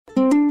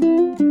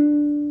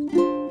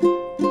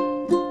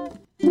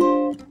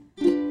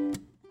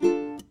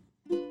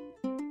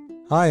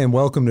Hi, and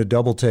welcome to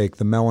Double Take,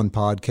 the Mellon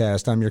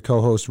podcast. I'm your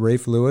co-host,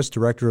 Rafe Lewis,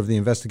 director of the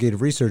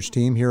investigative research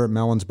team here at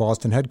Mellon's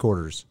Boston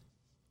headquarters.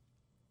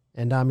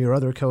 And I'm your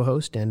other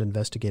co-host and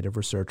investigative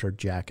researcher,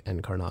 Jack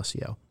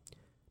Encarnacio.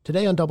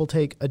 Today on Double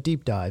Take, a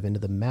deep dive into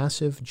the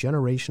massive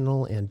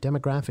generational and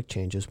demographic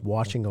changes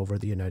washing over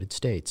the United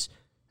States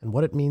and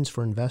what it means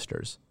for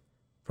investors.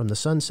 From the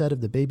sunset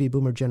of the baby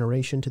boomer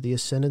generation to the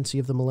ascendancy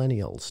of the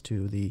millennials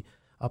to the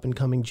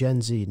up-and-coming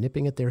Gen Z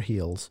nipping at their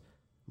heels,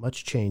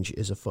 much change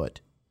is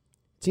afoot.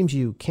 It seems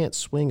you can't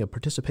swing a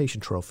participation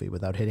trophy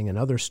without hitting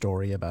another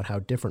story about how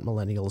different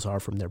millennials are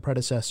from their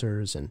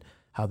predecessors and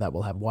how that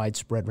will have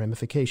widespread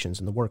ramifications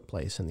in the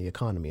workplace and the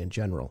economy in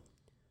general.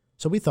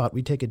 So we thought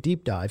we'd take a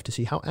deep dive to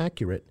see how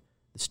accurate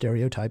the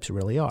stereotypes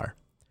really are.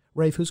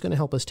 Rafe, who's going to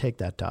help us take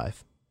that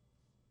dive?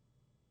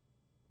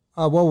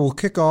 We'll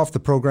kick off the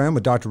program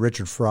with Dr.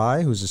 Richard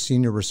Fry, who's a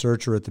senior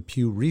researcher at the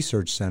Pew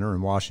Research Center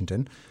in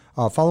Washington.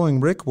 Following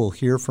Rick, we'll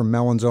hear from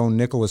Mellon's own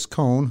Nicholas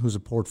Cohn, who's a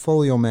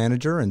portfolio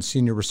manager and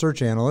senior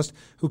research analyst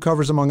who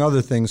covers, among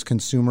other things,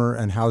 consumer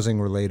and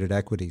housing-related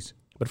equities.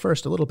 But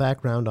first, a little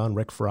background on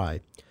Rick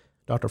Fry.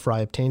 Dr. Fry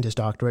obtained his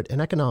doctorate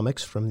in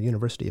economics from the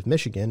University of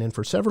Michigan, and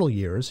for several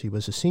years he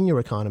was a senior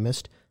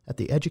economist at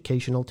the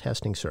Educational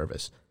Testing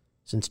Service.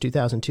 Since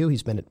 2002,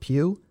 he's been at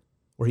Pew,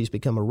 where he's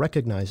become a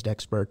recognized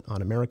expert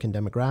on American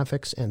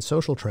demographics and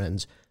social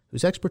trends,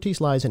 whose expertise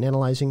lies in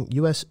analyzing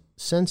U.S.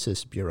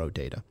 Census Bureau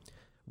data.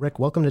 Rick,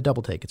 welcome to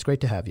Double Take. It's great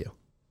to have you.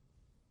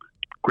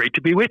 Great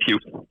to be with you.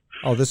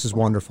 Oh, this is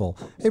wonderful.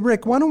 Hey,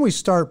 Rick, why don't we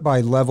start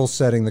by level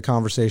setting the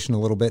conversation a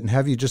little bit and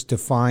have you just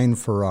define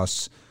for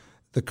us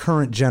the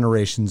current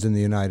generations in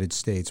the United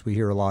States. We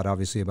hear a lot,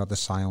 obviously, about the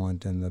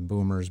silent and the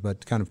boomers,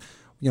 but kind of,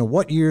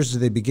 what years do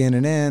they begin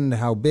and end?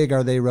 How big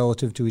are they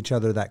relative to each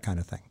other? That kind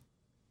of thing.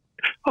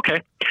 Okay.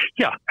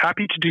 Yeah,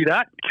 happy to do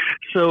that.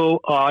 So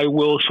I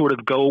will sort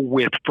of go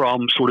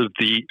from sort of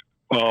the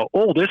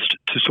oldest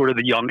to sort of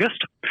the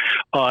youngest.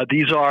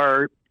 These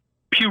are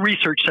Pew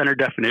Research Center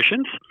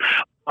definitions.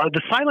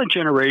 The silent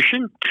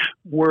generation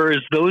was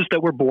those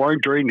that were born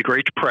during the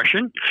Great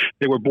Depression.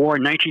 They were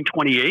born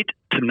 1928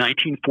 to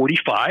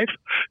 1945.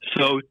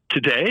 So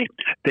today,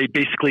 they'd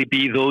basically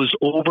be those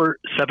over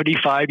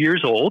 75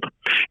 years old.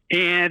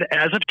 And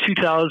as of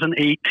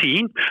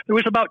 2018, there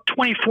was about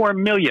 24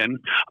 million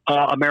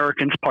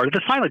Americans part of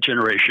the silent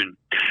generation.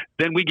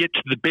 Then we get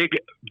to the big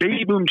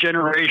baby boom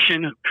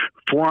generation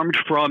formed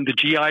from the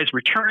GIs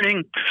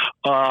returning.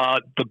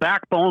 The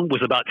backbone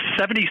was about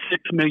 76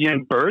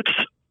 million births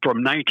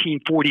from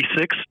 1946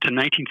 to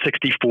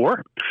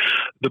 1964.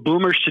 The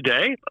boomers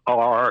today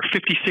are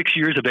 56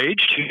 years of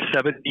age to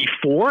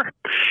 74.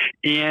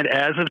 And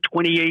as of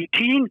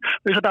 2018,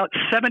 there's about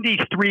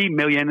 73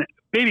 million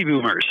baby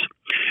boomers.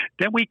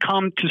 Then we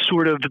come to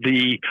sort of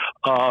the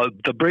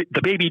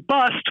baby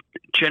bust,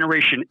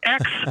 Generation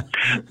X,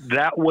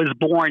 that was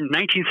born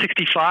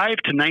 1965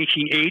 to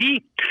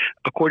 1980,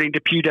 according to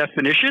Pew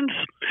definitions.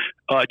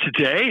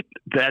 Today,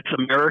 that's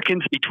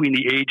Americans between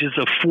the ages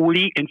of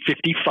 40 and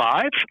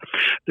 55.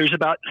 There's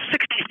about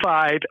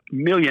 65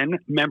 million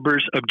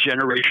members of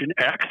Generation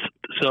X,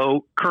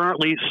 so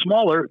currently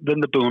smaller than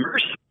the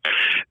boomers.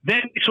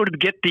 Then you sort of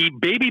get the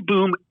baby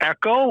boom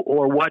echo,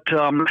 or what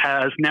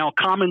has now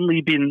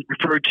commonly been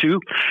referred to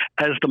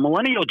as the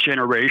millennial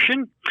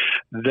generation.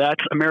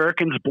 That's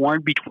Americans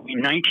born between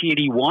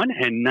 1981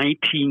 and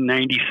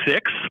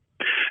 1996.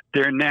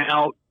 They're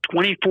now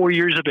 24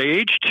 years of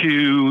age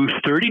to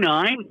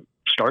 39,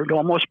 started to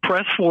almost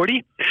press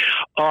 40.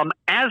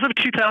 As of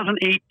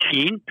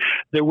 2018,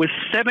 there was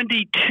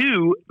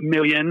 72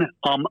 million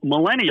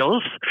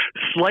millennials,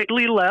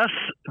 slightly less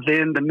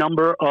than the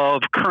number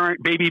of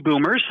current baby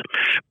boomers.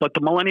 But the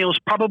millennials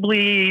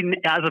probably,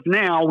 as of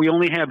now, we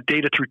only have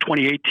data through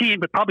 2018,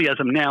 but probably as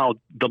of now,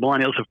 the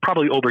millennials have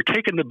probably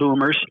overtaken the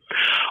boomers.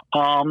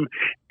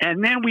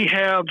 And then we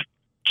have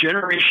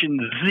Generation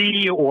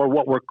Z, or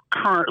what we're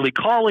currently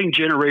calling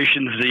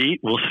Generation Z.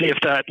 We'll see if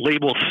that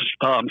label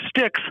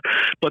sticks,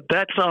 but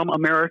that's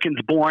Americans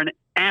born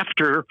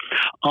after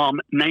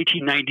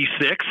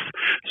 1996.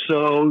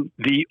 So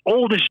the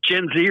oldest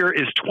Gen Zer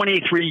is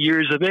 23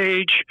 years of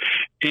age,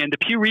 and the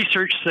Pew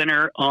Research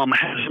Center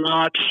has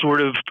not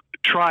sort of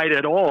tried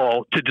at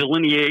all to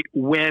delineate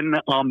when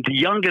the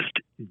youngest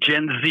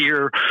Gen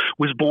Zer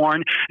was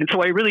born, and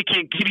so I really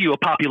can't give you a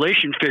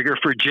population figure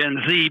for Gen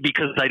Z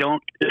because I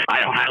don't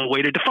have a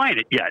way to define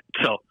it yet.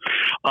 So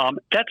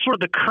that's sort of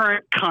the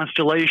current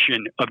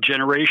constellation of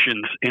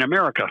generations in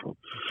America.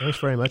 Thanks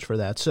very much for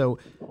that. So,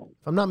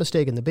 if I'm not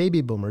mistaken, the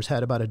baby boomers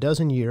had about a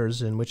dozen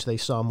years in which they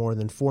saw more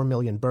than 4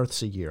 million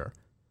births a year.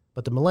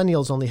 But the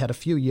millennials only had a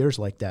few years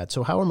like that.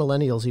 So how are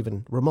millennials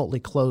even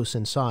remotely close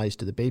in size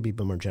to the baby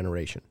boomer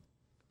generation?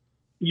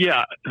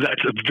 Yeah,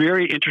 that's a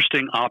very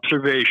interesting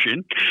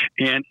observation.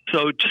 And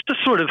so just to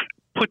sort of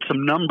put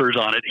some numbers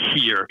on it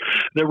here,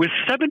 there was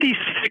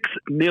 76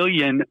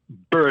 million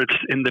births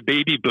in the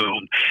baby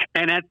boom.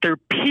 And at their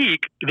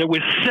peak, there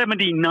was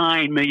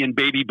 79 million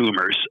baby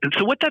boomers. And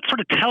so what that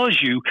sort of tells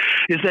you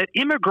is that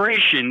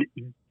immigration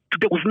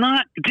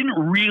didn't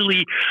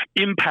really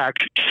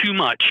impact too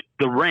much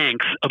the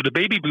ranks of the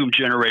baby boom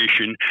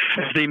generation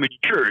as they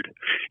matured.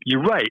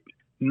 You're right.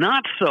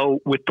 Not so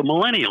with the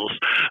millennials.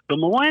 The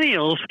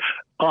millennials,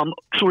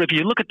 sort of, if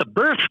you look at the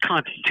births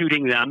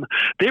constituting them,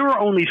 they were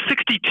only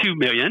 62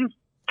 million.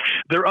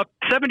 They're up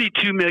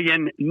 72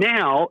 million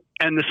now,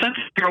 and the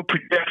Census Bureau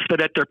projects that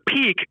at their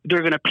peak, they're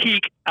going to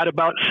peak at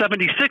about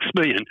 76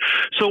 million.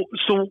 So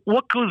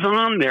what goes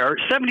on there?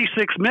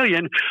 76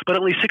 million, but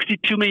only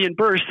 62 million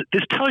births.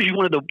 This tells you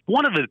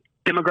one of the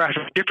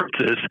demographic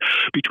differences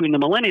between the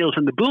millennials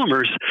and the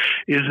boomers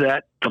is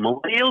that the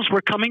millennials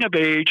were coming of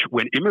age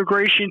when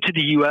immigration to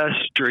the U.S.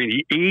 during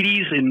the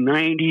 80s and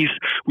 90s.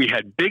 We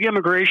had big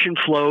immigration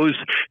flows,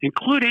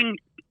 including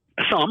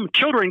some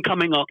children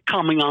coming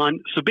on.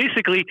 So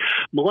basically,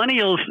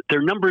 millennials,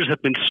 their numbers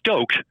have been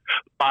stoked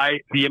by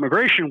the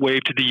immigration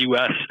wave to the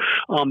U.S.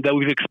 That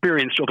we've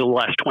experienced over the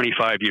last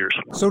 25 years.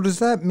 So does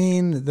that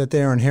mean that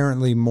they are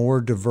inherently more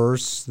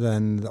diverse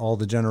than all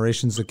the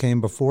generations that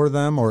came before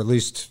them, or at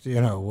least,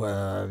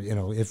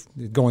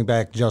 if going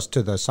back just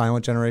to the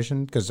silent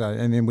generation? Because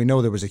I mean, we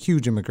know there was a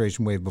huge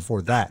immigration wave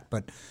before that,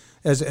 but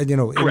as you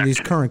know, Correct. In these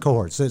current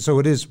cohorts, so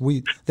it is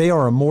they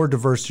are a more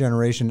diverse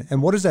generation.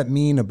 And what does that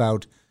mean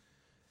about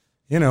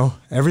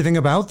everything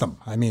about them?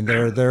 I mean,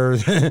 they're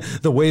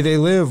the way they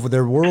live,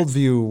 their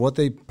worldview, what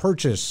they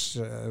purchase,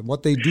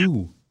 what they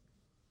do.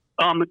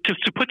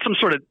 Just to put some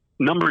sort of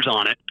numbers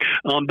on it,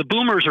 the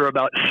boomers are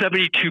about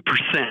 72%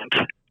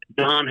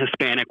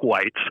 non-Hispanic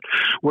whites,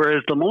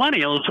 whereas the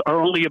millennials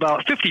are only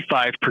about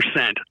 55%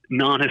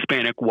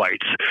 non-Hispanic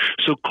whites.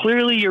 So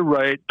clearly, you're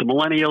right. The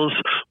millennials,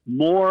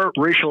 more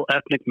racial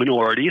ethnic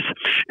minorities,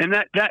 and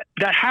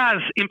that has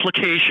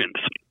implications.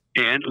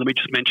 And let me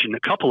just mention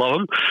a couple of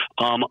them.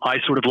 I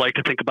sort of like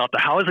to think about the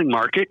housing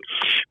market.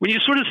 When you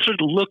sort of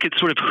look at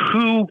sort of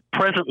who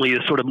presently is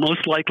sort of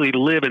most likely to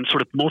live in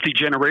sort of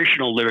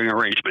multi-generational living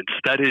arrangements,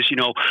 that is,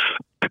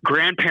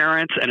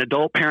 grandparents and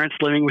adult parents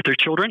living with their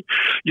children,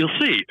 you'll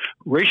see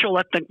racial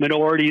ethnic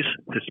minorities,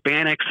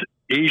 Hispanics,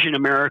 Asian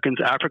Americans,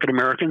 African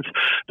Americans,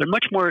 they're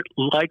much more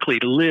likely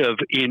to live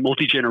in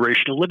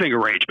multi-generational living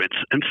arrangements.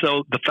 And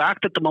so the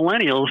fact that the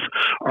millennials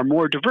are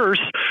more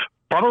diverse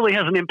probably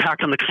has an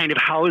impact on the kind of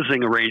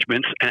housing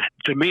arrangements and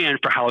demand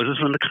for houses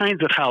and the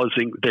kinds of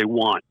housing they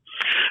want.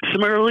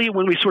 Similarly,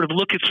 when we sort of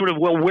look at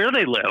where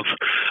they live,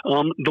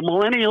 the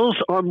millennials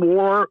are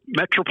more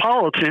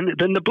metropolitan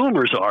than the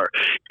boomers are.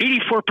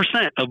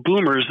 84% of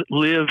boomers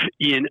live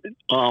in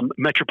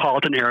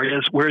metropolitan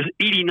areas, whereas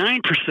 89%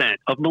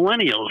 of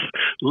millennials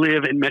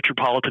live in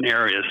metropolitan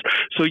areas.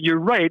 So you're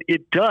right,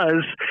 it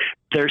does.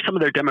 There's some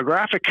of their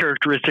demographic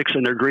characteristics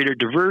and their greater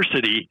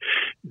diversity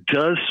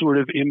does sort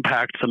of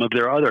impact some of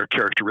their other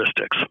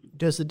characteristics.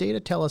 Does the data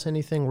tell us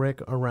anything,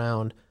 Rick,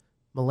 around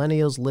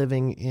millennials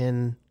living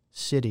in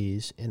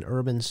cities, in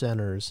urban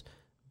centers,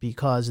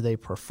 because they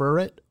prefer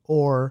it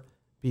or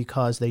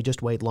because they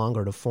just wait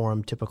longer to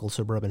form typical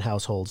suburban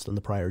households than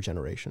the prior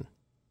generation?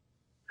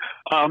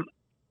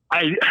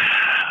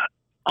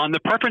 On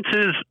the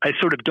preferences, I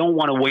sort of don't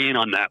want to weigh in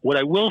on that. What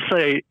I will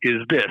say is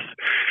this,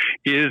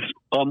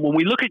 when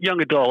we look at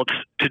young adults,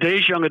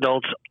 today's young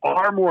adults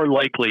are more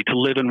likely to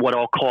live in what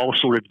I'll call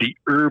sort of the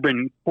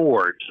urban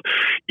cores,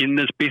 in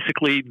this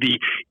basically the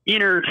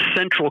inner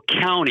central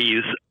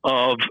counties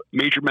of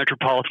major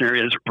metropolitan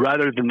areas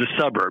rather than the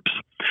suburbs.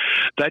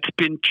 That's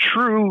been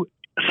true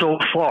so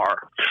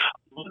far.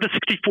 The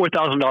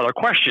 $64,000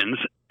 questions,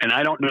 and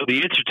I don't know the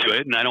answer to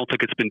it, and I don't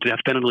think it's been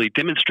definitely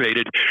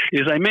demonstrated,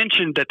 is I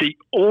mentioned that the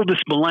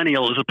oldest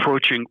millennial is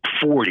approaching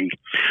 40.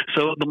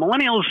 So the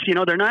millennials,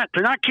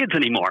 they're not kids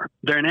anymore.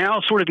 They're now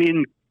sort of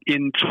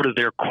in sort of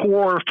their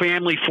core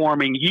family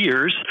forming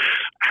years,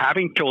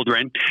 having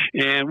children.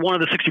 And one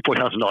of the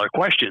 $64,000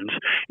 questions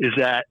is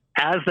that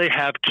as they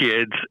have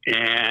kids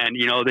and,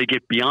 they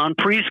get beyond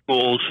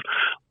preschools,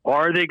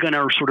 are they going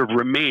to sort of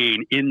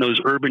remain in those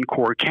urban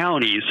core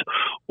counties,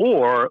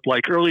 or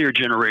like earlier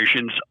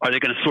generations, are they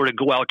going to sort of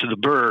go out to the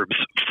burbs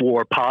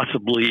for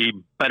possibly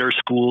better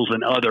schools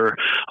and other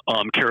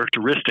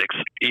characteristics?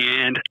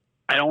 And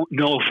I don't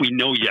know if we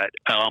know yet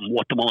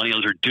what the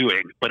millennials are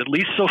doing, but at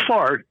least so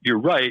far, you're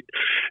right,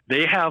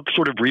 they have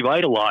sort of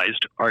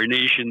revitalized our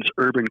nation's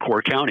urban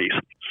core counties.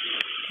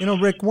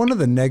 Rick, one of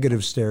the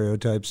negative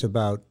stereotypes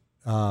about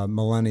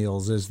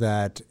millennials is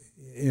that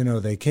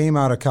they came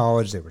out of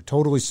college, they were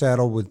totally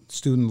saddled with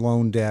student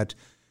loan debt,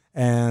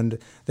 and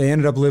they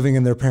ended up living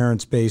in their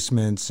parents'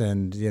 basements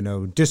and,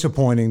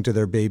 disappointing to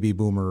their baby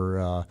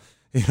boomer,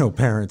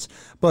 parents.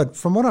 But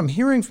from what I'm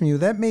hearing from you,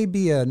 that may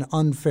be an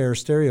unfair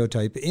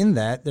stereotype in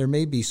that there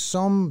may be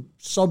some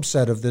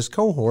subset of this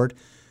cohort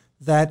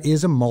that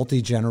is a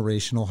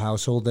multi-generational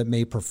household that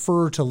may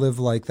prefer to live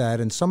like that,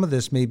 and some of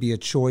this may be a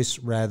choice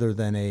rather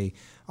than a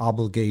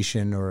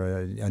obligation or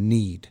a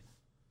need.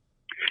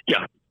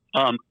 Yeah.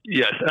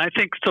 Yes. And I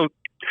think so.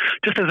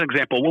 Just as an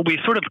example, when we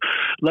sort of,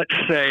 let's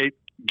say,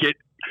 get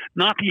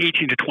not the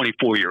 18 to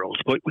 24-year-olds,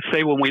 but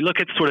say when we look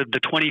at sort of the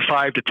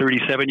 25 to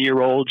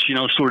 37-year-olds,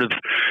 sort of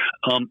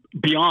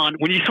beyond,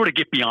 when you sort of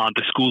get beyond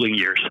the schooling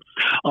years,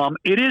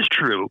 it is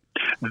true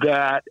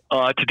that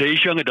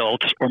today's young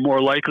adults are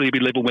more likely to be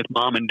living with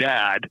mom and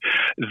dad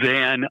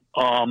than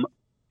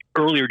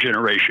earlier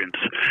generations.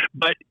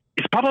 But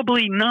it's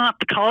probably not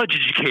the college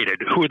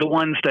educated who are the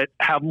ones that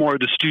have more of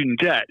the student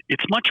debt.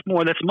 That's much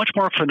more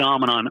a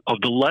phenomenon of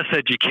the less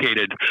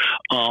educated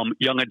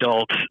young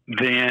adults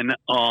than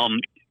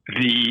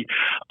the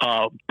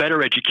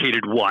better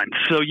educated ones.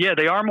 So yeah,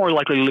 they are more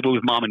likely to live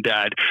with mom and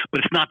dad, but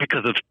it's not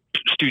because of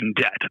student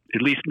debt,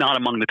 at least not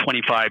among the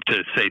 25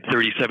 to say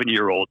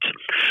 37-year-olds.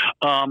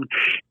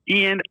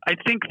 And I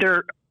think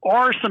there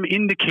are some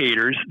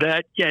indicators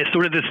that,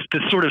 sort of this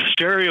sort of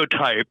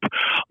stereotype,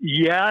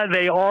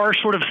 they are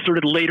sort of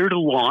later to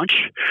launch,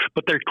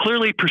 but they're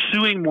clearly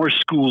pursuing more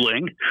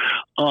schooling.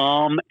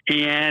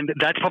 And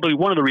that's probably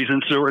one of the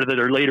reasons that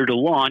they're later to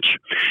launch.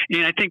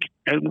 And I think,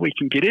 and we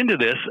can get into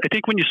this, I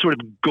think when you sort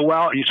of go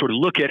out and you sort of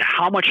look at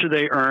how much are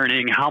they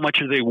earning, how much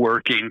are they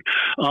working,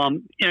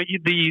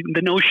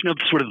 the notion of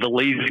sort of the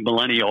lazy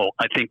millennial,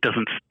 I think,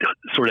 doesn't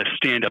sort of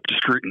stand up to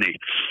scrutiny.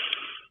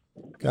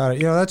 Got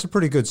it. That's a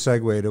pretty good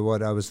segue to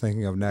what I was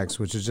thinking of next,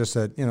 which is just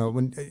that,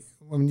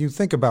 when you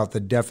think about the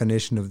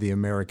definition of the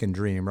American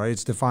dream, right,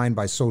 it's defined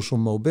by social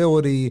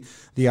mobility,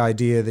 the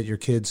idea that your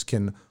kids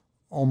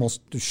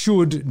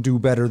should do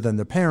better than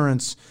their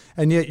parents.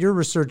 And yet your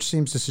research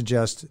seems to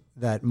suggest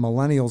that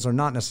millennials are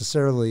not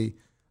necessarily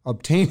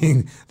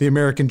obtaining the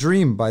American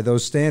dream by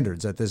those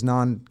standards, that this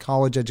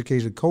non-college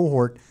educated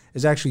cohort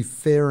is actually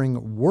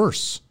faring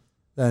worse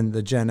than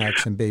the Gen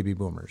X and baby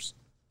boomers.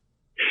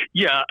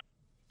 Yeah.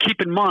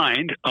 Keep in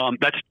mind,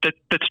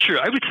 that's true.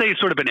 I would say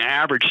sort of an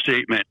average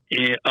statement,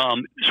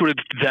 sort of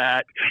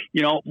that,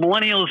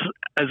 millennials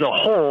as a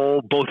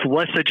whole, both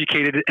less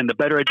educated and the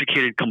better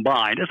educated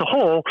combined, as a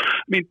whole, I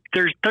mean,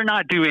 they're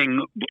not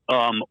doing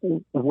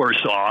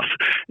worse off.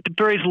 It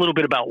varies a little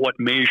bit about what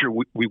measure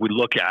we would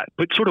look at.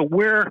 But sort of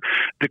where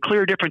the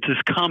clear differences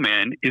come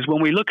in is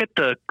when we look at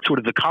the sort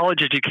of the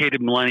college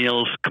educated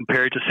millennials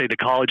compared to, say, the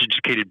college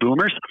educated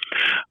boomers.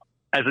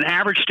 As an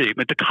average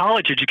statement, the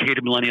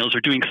college-educated millennials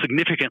are doing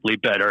significantly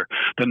better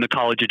than the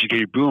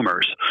college-educated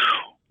boomers.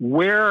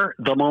 Where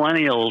the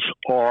millennials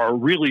are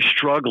really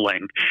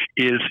struggling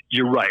is,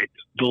 you're right,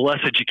 the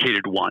less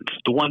educated ones,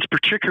 the ones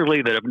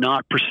particularly that have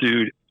not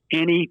pursued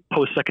any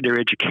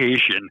post-secondary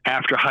education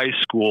after high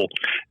school.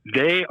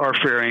 They are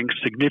faring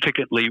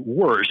significantly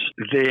worse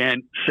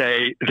than,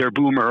 say, their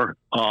boomer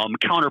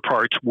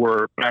counterparts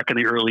were back in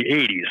the early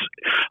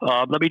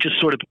 80s. Let me just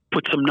sort of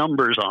put some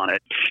numbers on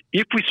it.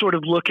 If we sort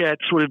of look at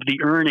sort of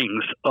the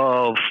earnings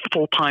of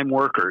full-time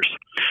workers,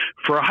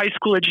 for a high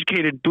school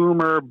educated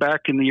boomer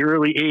back in the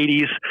early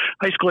 80s,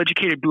 high school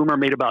educated boomer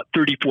made about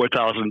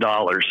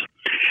 $34,000.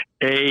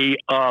 A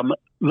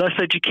less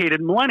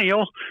educated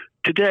millennial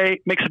today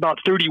makes about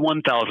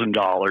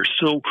 $31,000.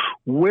 So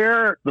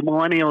where the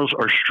millennials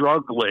are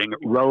struggling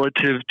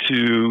relative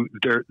to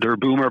their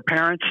boomer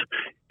parents,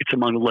 it's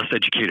among the less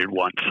educated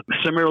ones.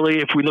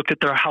 Similarly, if we look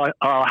at their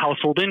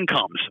household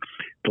incomes,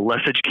 the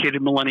less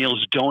educated millennials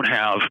don't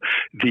have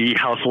the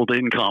household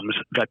incomes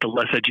that the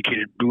less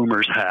educated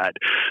boomers had.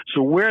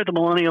 So where the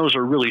millennials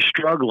are really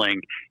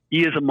struggling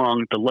is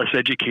among the less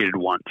educated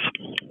ones.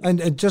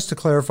 And just to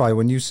clarify,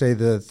 when you say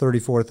the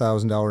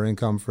 $34,000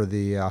 income for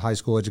the high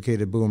school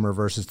educated boomer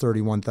versus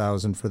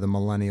 $31,000 for the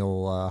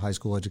millennial high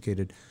school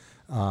educated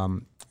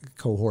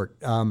cohort,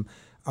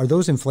 are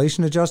those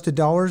inflation adjusted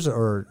dollars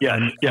or?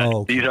 Yes.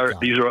 Oh, these are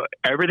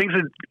everything's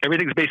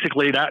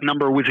basically, that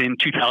number was in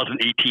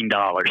 2018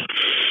 dollars.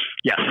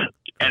 Yes.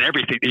 And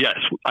everything, yes,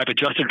 I've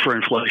adjusted for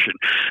inflation.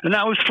 And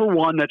that was for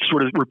one that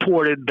sort of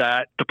reported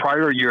that the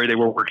prior year they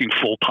were working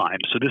full-time.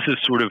 So this is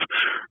sort of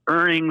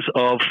earnings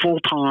of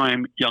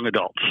full-time young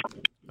adults.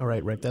 All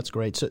right, Rick, that's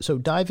great. So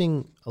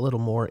diving a little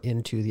more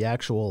into the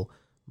actual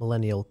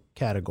millennial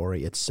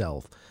category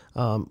itself,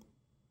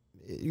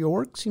 your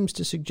work seems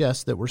to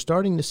suggest that we're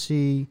starting to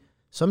see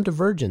some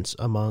divergence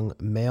among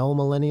male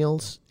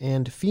millennials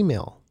and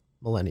female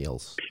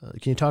millennials.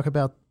 Can you talk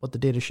about what the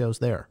data shows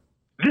there?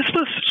 This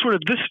was sort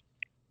of this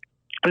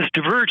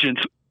divergence,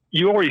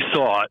 you already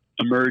saw it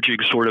emerging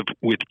sort of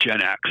with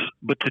Gen X,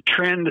 but the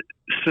trend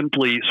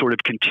simply sort of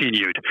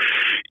continued.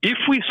 If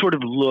we sort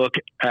of look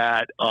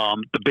at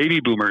the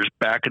baby boomers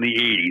back in the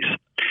 80s,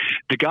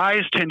 the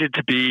guys tended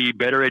to be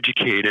better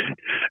educated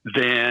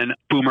than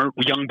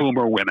young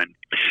boomer women.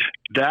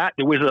 That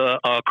there was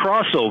a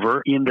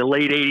crossover in the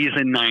late 80s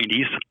and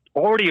 90s,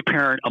 already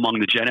apparent among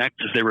the Gen X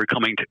as they were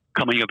coming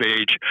of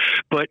age.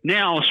 But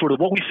now sort of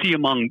what we see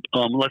among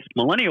less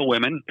millennial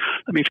women,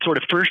 let me sort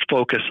of first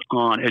focus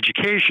on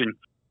education.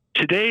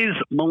 Today's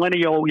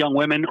millennial young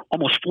women,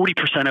 almost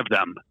 40% of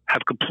them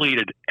have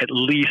completed at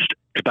least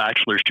to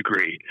bachelor's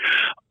degree.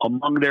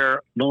 Among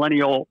their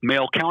millennial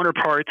male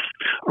counterparts,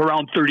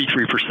 around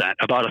 33%,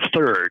 about a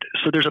third.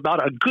 So there's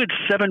about a good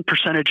 7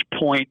 percentage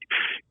point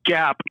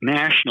gap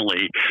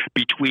nationally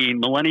between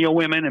millennial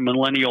women and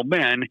millennial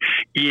men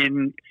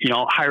in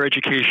higher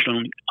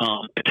education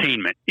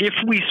attainment. If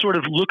we sort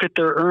of look at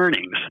their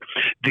earnings,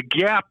 the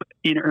gap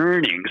in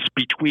earnings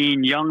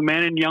between young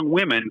men and young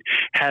women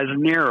has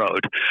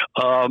narrowed.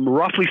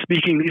 Roughly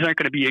speaking, these aren't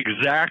going to be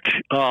exact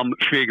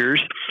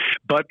figures,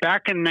 but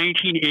back in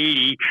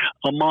 1980,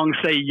 among,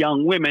 say,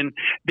 young women,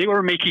 they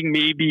were making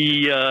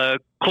maybe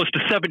close to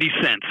 70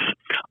 cents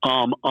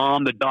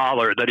on the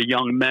dollar that a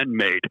young man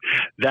made.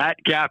 That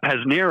gap has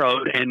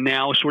narrowed, and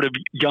now sort of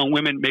young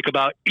women make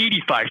about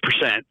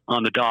 85%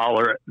 on the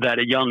dollar that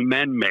a young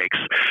man makes.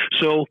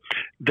 So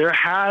there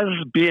has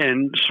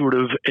been sort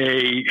of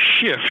a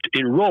shift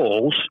in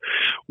roles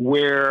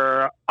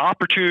where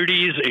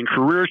opportunities and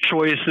career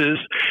choices,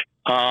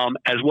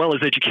 as well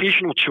as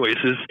educational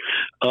choices,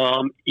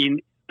 in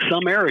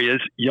some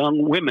areas,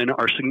 young women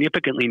are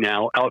significantly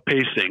now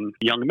outpacing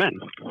young men.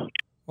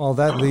 Well,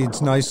 that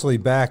leads nicely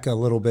back a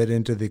little bit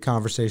into the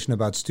conversation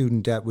about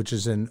student debt, which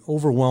is an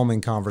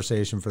overwhelming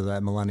conversation for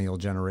that millennial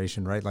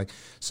generation, right?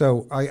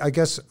 So I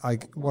guess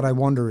what I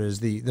wonder is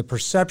the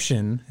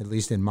perception, at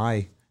least in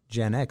my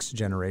Gen X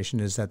generation,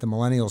 is that the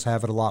millennials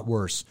have it a lot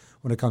worse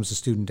when it comes to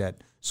student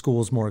debt.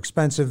 School's more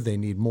expensive. They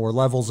need more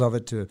levels of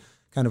it to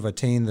kind of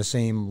attain the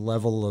same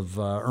level of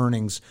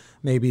earnings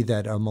maybe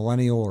that a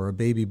millennial or a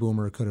baby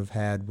boomer could have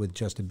had with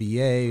just a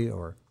BA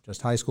or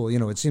just high school.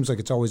 It seems like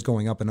it's always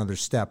going up another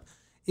step.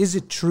 Is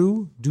it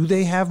true? Do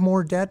they have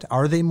more debt?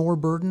 Are they more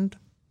burdened?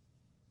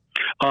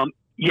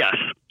 Yes.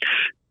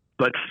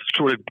 Let's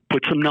sort of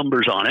put some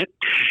numbers on it.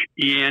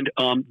 And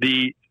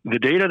the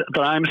data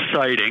that I'm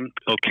citing,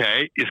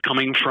 is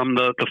coming from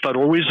the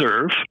Federal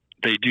Reserve.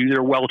 They do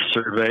their wealth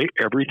survey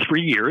every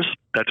 3 years.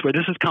 That's where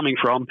this is coming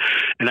from.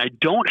 And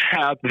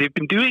they've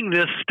been doing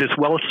this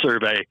wealth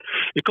survey.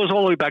 It goes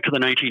all the way back to the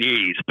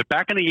 1980s. But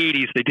back in the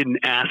 80s, they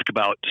didn't ask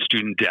about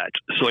student debt.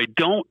 So I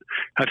don't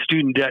have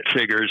student debt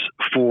figures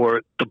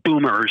for the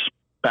boomers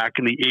back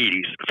in the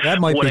 80s.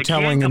 That might be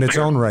telling in its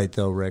own right,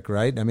 though, Rick,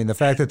 right? I mean, the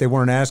fact that they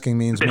weren't asking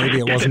means maybe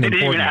it wasn't important. They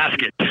didn't even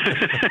ask it.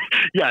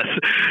 Yes.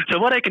 So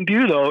what I can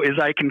do, though, is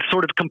I can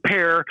sort of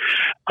compare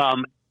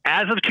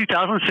as of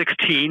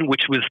 2016,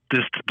 which was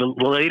the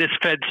latest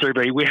Fed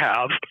survey we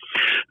have,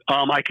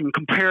 I can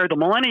compare the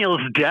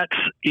millennials' debts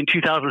in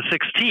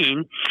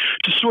 2016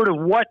 to sort of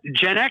what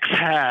Gen X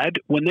had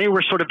when they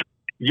were sort of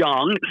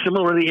young,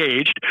 similarly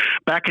aged,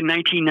 back in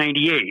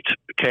 1998.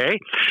 Okay,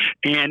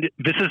 and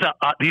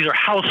these are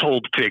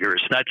household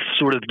figures. That's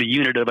sort of the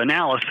unit of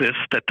analysis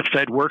that the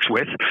Fed works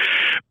with.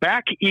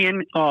 Back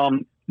in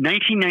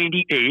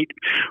 1998,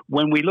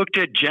 when we looked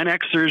at Gen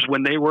Xers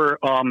when they were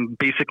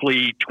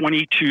basically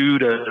 22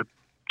 to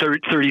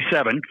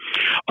 37,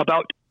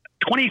 about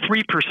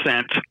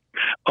 23%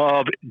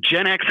 of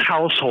Gen X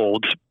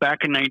households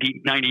back in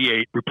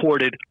 1998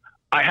 reported,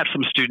 I have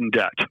some student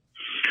debt.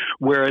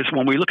 Whereas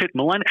when we look at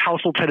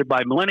households headed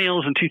by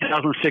millennials in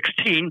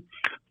 2016,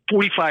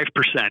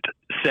 45%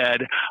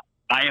 said,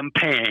 I am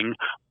paying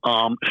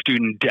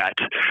student debt.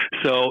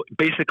 So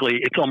basically,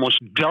 it's almost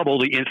double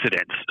the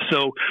incidence.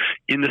 So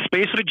in the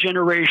space of a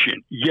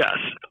generation, yes,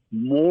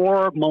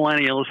 more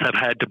millennials have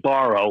had to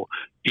borrow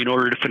in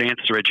order to finance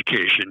their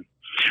education.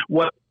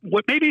 What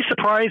may be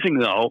surprising,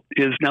 though,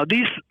 is now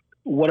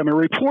what I'm going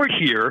to report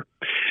here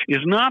is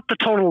not the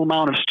total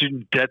amount of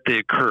student debt they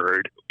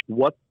incurred.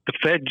 What the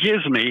Fed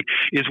gives me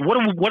is what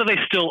do they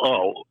still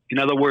owe? In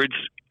other words,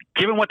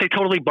 given what they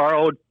totally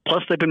borrowed,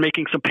 plus they've been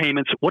making some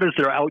payments, what is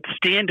their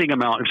outstanding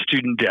amount of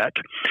student debt?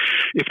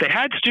 If they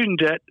had student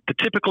debt, the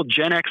typical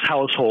Gen X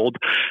household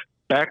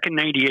back in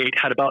 98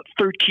 had about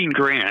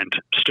 $13,000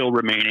 still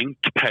remaining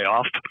to pay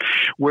off,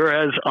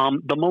 whereas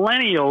the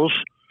millennials,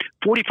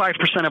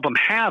 45% of them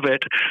have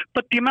it,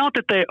 but the amount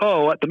that they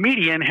owe at the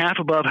median, half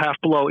above, half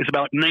below, is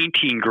about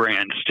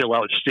 $19,000 still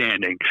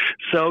outstanding.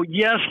 So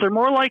yes, they're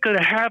more likely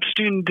to have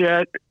student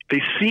debt.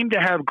 They seem to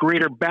have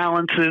greater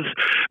balances,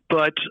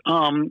 but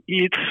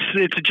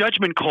it's a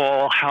judgment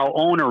call how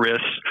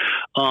onerous,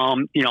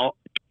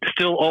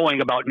 still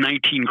owing about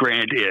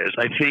 $19,000 is.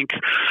 I think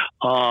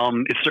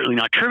it's certainly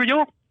not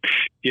trivial.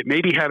 It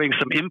may be having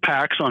some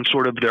impacts on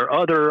sort of their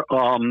other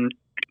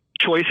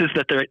choices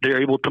that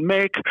they're able to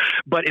make,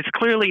 but it's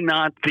clearly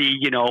not the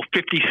 $50,000,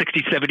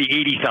 $60,000,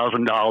 $70,000,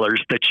 $80,000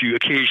 that you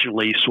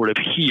occasionally sort of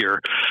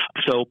hear.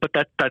 So, but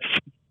that's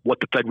what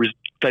the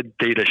Fed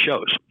data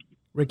shows.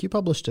 Rick, you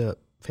published a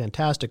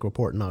fantastic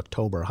report in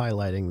October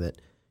highlighting that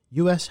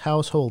U.S.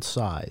 household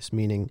size,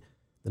 meaning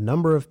the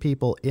number of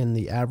people in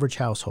the average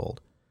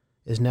household,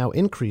 is now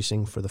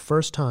increasing for the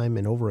first time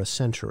in over a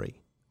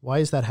century. Why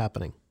is that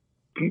happening?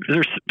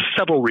 There's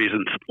several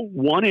reasons.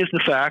 One is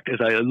the fact, as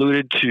I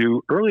alluded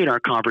to early in our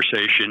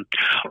conversation,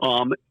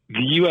 the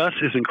U.S.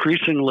 is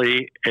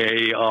increasingly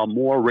a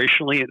more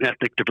racially and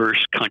ethnic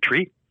diverse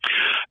country.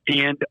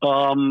 And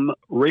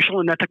racial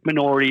and ethnic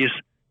minorities,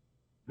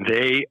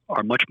 they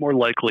are much more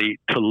likely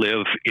to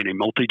live in a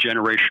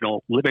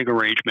multi-generational living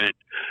arrangement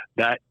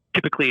that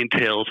typically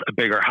entails a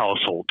bigger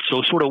household.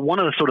 So sort of one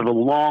of the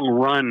long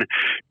run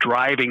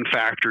driving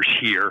factors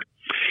here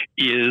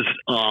is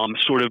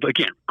sort of,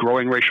 again,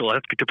 growing racial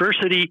ethnic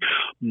diversity.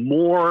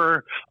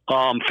 More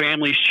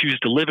families choose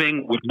to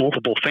living with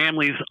multiple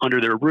families under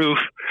their roof.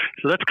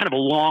 So that's kind of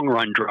a long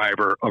run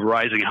driver of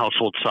rising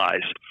household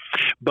size.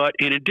 But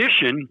in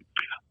addition,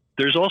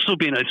 there's also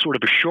been a sort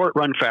of a short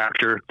run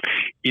factor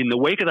in the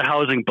wake of the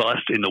housing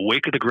bust, in the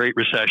wake of the Great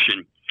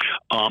Recession.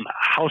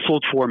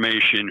 Household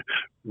formation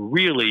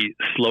really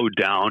slowed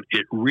down.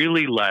 It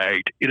really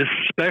lagged. It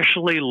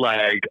especially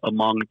lagged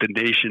among the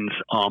nation's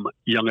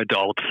young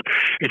adults.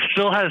 It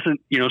still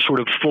hasn't, sort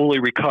of fully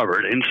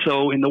recovered. And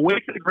so in the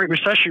wake of the Great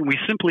Recession, we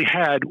simply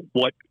had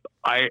what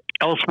I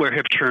elsewhere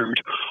have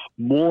termed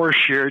more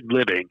shared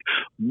living,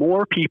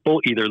 more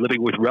people either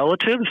living with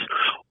relatives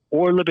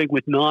or living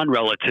with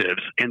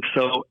non-relatives. And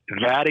so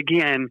that,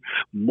 again,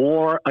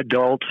 more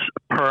adults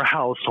per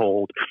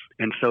household.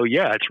 And so,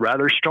 yeah, it's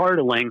rather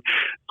startling.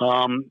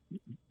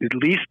 At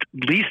least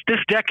this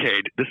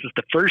decade, this is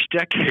the first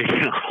decade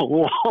in a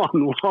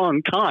long,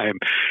 long time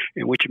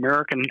in which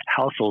American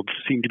households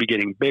seem to be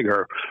getting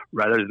bigger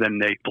rather than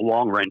the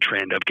long-run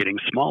trend of getting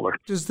smaller.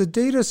 Does the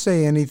data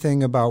say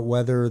anything about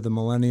whether the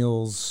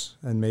millennials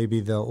and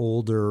maybe the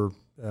older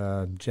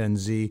Gen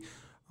Z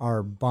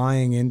are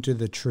buying into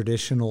the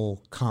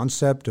traditional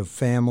concept of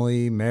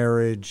family,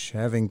 marriage,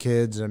 having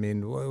kids? I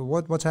mean,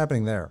 what's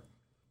happening there?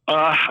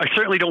 I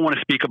certainly don't want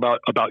to speak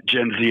about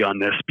Gen Z on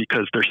this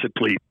because they're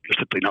simply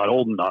not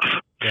old enough.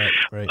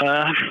 Right.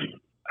 I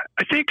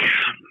think,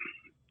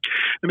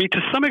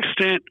 to some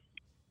extent,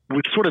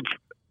 with sort of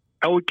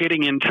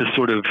getting into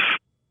sort of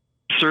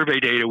survey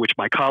data, which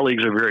my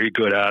colleagues are very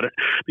good at,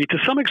 to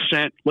some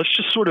extent, let's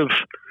just sort of,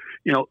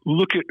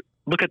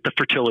 look at the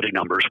fertility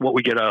numbers, what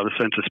we get out of the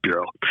Census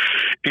Bureau.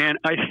 And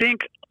I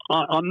think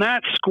on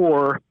that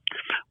score,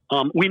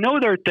 we know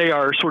that they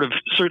are sort of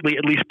certainly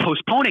at least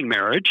postponing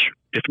marriage,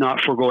 if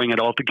not foregoing it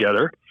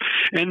altogether.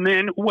 And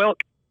then,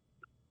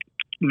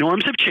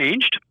 norms have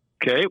changed.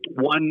 Okay.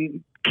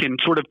 One can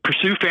sort of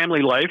pursue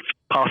family life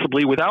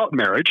possibly without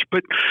marriage,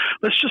 but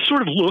let's just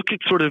sort of look at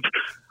sort of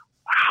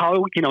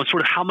how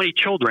many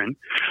children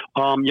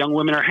young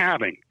women are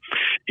having.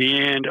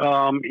 And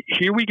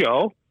here we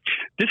go.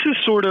 This is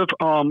sort of,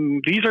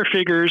 these are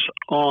figures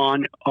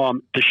on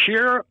the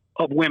share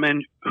of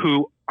women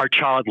who are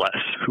childless,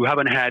 who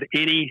haven't had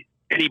any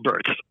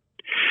births.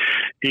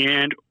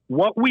 And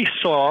what we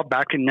saw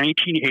back in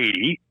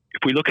 1980,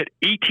 if we look at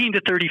 18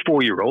 to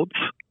 34-year-olds,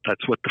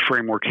 that's what the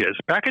framework is.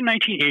 Back in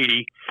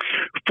 1980,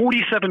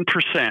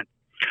 47%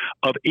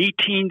 of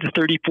 18 to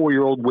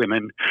 34-year-old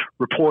women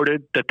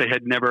reported that they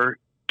had never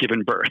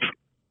given birth,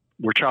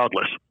 were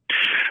childless.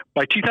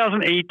 By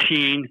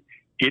 2018,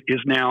 it is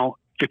now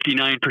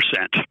 59%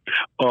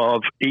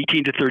 of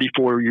 18 to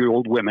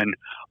 34-year-old women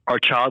are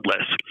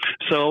childless.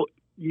 So,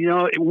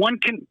 one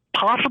can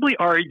possibly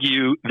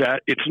argue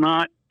that it's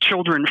not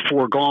children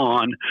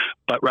foregone,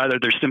 but rather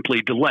they're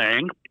simply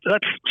delaying.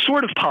 That's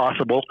sort of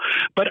possible.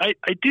 But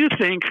I do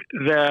think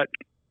that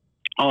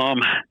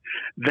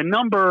the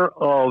number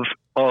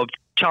of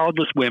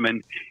childless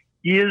women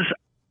is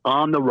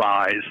on the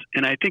rise,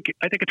 and I think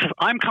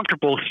I'm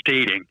comfortable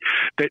stating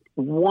that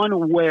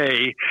one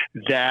way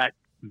that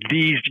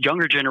these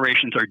younger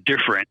generations are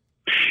different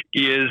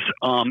is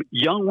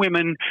young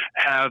women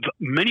have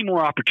many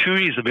more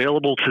opportunities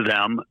available to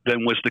them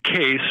than was the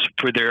case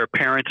for their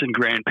parents and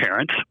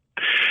grandparents.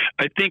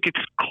 I think it's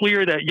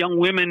clear that young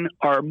women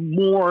are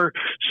more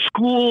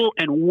school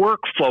and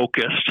work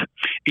focused,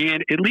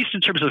 and at least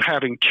in terms of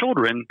having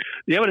children,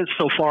 the evidence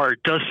so far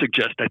does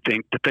suggest, I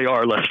think, that they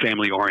are less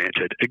family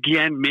oriented.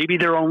 Again, maybe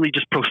they're only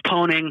just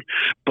postponing,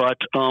 but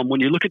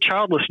when you look at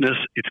childlessness,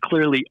 it's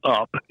clearly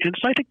up. And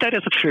so I think that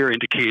is a fair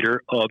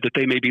indicator of that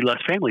they may be less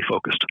family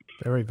focused.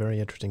 Very, very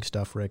interesting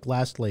stuff, Rick.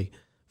 Lastly,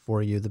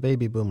 for you, the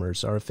baby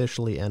boomers are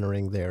officially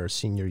entering their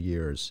senior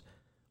years.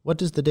 What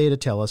does the data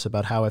tell us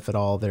about how, if at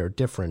all, they're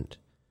different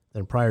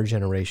than prior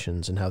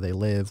generations and how they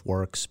live,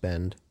 work,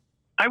 spend?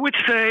 I would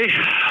say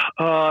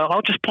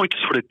I'll just point to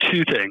sort of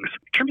two things.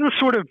 In terms of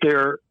sort of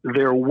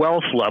their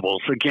wealth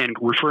levels, again,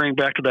 referring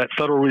back to that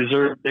Federal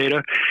Reserve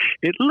data,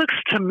 it looks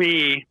to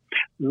me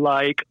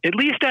like, at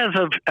least as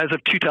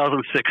of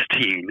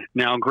 2016,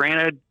 now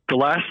granted, the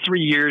last 3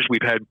 years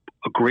we've had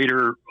a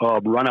greater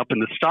run up in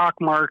the stock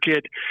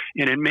market,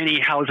 and in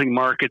many housing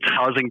markets,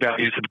 housing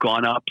values have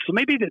gone up. So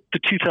maybe the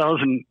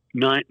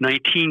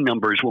 2019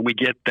 numbers, when we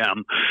get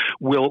them,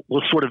 will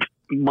sort of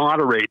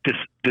moderate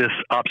this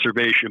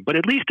observation. But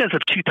at least as of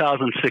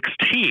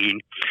 2016,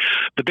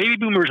 the baby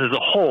boomers as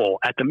a whole,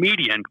 at the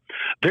median,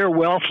 their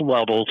wealth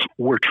levels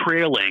were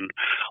trailing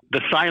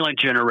the silent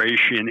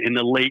generation in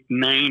the late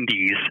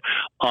 90s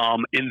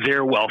in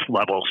their wealth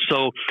levels.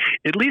 So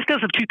at least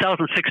as of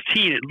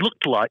 2016,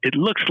 it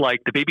looks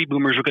like the baby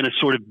boomers are going to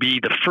sort of be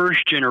the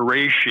first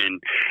generation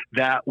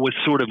that was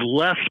sort of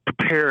less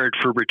prepared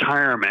for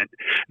retirement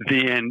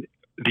than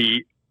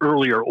the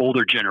earlier,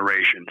 older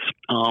generations.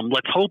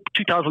 Let's hope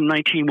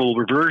 2019 will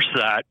reverse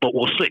that, but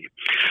we'll see.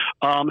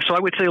 So I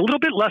would say a little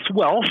bit less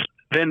wealth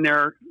than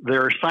their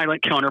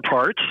silent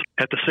counterparts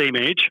at the same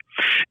age.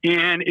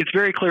 And it's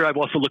very clear, I've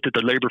also looked at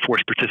the labor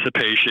force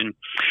participation.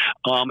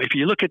 If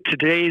you look at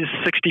today's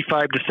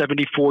 65 to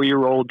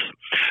 74-year-olds,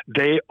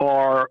 they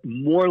are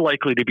more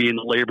likely to be in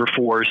the labor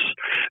force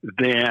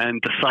than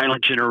the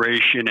silent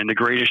generation and the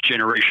greatest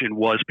generation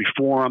was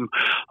before them.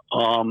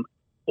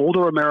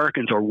 Older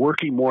Americans are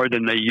working more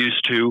than they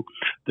used to.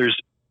 There's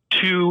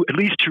at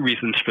least two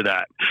reasons for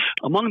that.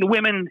 Among the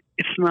women,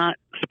 it's not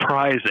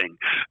surprising.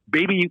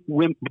 Baby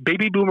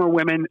boomer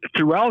women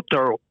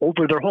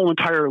over their whole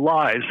entire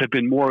lives have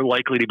been more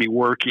likely to be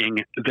working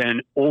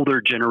than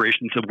older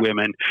generations of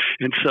women.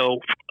 And so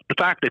the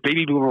fact that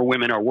baby boomer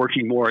women are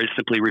working more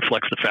simply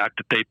reflects the fact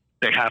that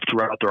they have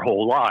throughout their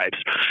whole lives.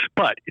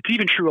 But it's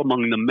even true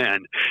among the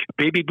men.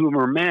 Baby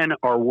boomer men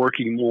are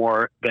working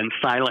more than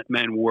silent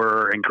men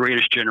were and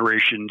greatest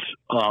generations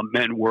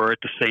men were at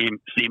the same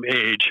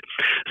age.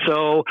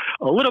 So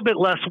a little bit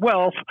less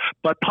wealth,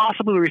 but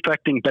possibly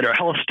reflecting better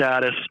health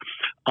status,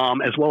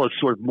 as well as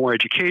sort of more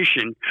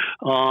education.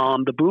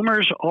 The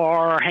boomers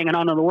are hanging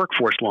on to the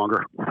workforce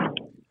longer.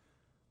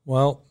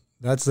 Well,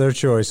 that's their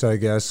choice, I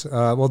guess.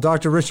 Well,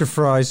 Dr. Richard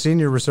Fry,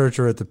 Senior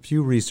Researcher at the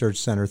Pew Research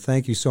Center,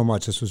 thank you so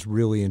much. This was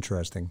really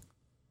interesting.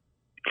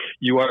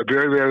 You are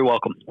very, very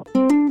welcome.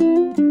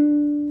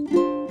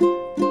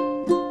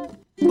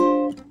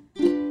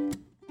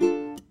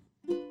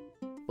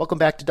 Welcome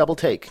back to Double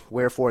Take,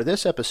 where for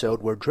this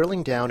episode we're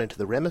drilling down into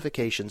the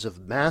ramifications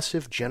of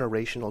massive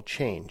generational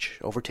change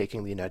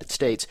overtaking the United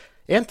States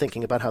and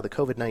thinking about how the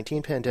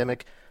COVID-19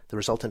 pandemic, the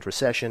resultant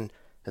recession,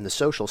 and the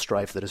social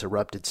strife that has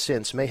erupted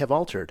since may have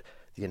altered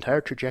the entire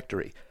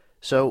trajectory.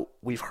 So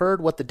we've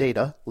heard what the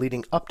data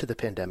leading up to the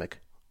pandemic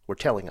were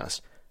telling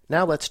us.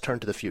 Now let's turn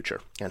to the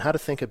future and how to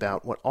think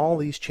about what all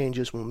these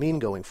changes will mean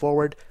going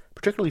forward,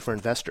 particularly for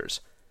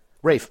investors.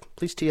 Rafe,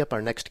 please tee up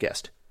our next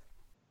guest.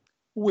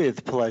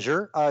 With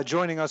pleasure.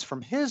 Joining us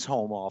from his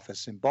home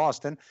office in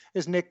Boston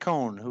is Nick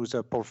Cohn, who's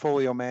a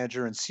portfolio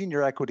manager and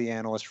senior equity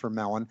analyst for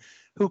Mellon,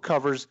 who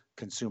covers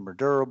consumer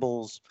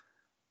durables,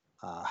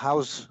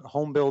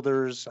 home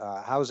builders,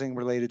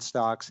 housing-related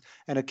stocks.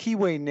 And a key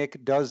way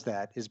Nick does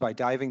that is by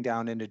diving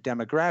down into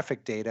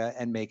demographic data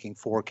and making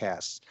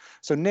forecasts.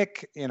 So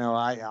Nick,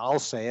 I'll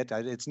say it,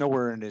 it's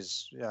nowhere in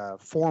his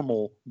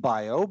formal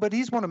bio, but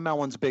he's one of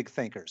Mellon's big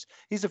thinkers.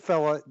 He's a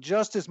fella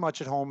just as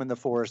much at home in the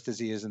forest as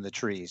he is in the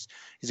trees.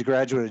 He's a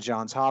graduate of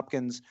Johns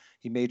Hopkins.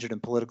 He majored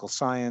in political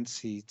science.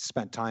 He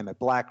spent time at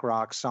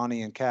BlackRock,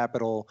 Sonnian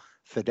Capital,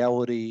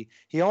 Fidelity.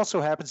 He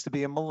also happens to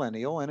be a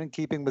millennial and, in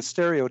keeping with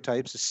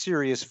stereotypes, a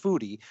serious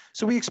foodie.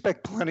 So we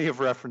expect plenty of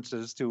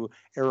references to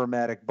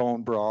aromatic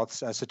bone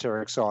broths,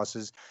 esoteric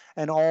sauces,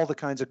 and all the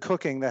kinds of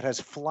cooking that has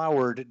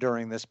flowered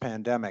during this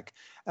pandemic.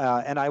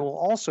 And I will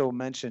also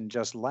mention,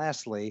 just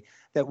lastly,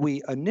 that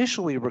we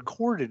initially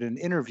recorded an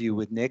interview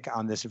with Nick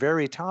on this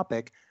very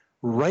topic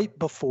right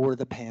before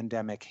the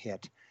pandemic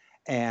hit,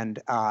 and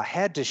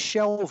had to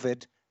shelve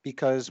it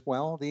because,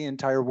 well, the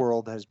entire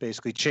world has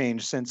basically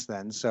changed since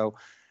then. So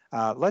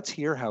let's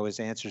hear how his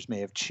answers may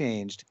have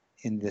changed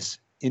in this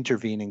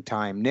intervening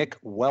time. Nick,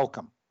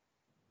 welcome.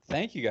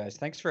 Thank you, guys.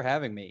 Thanks for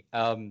having me.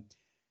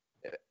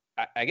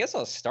 I guess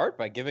I'll start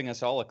by giving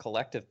us all a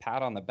collective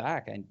pat on the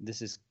back. And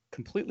this is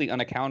completely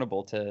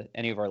unaccountable to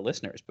any of our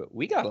listeners, but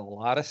we got a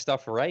lot of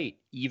stuff right,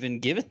 even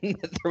given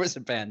that there was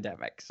a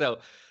pandemic. So,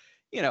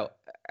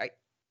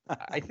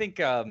 I think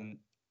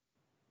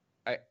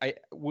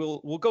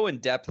we'll go in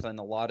depth on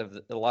a lot of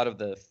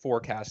the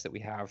forecasts that we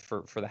have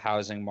for the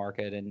housing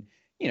market, and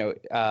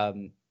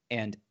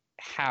and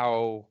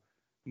how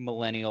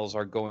millennials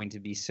are going to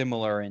be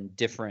similar and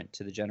different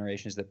to the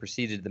generations that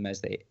preceded them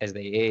as they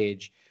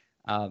age.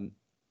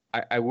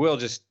 I will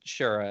just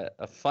share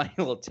a funny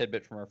little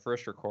tidbit from our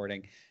first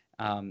recording.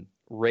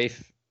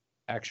 Rafe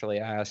actually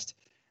asked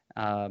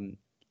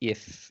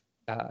if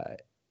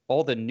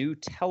all the new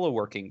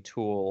teleworking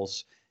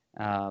tools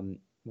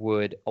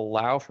would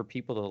allow for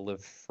people to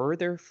live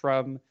further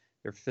from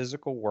their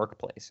physical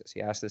workplaces.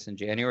 He asked this in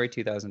January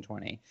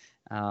 2020,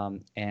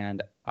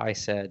 and I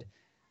said,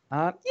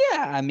 yeah,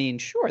 I mean,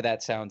 sure,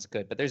 that sounds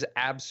good, but there's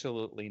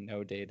absolutely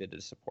no data to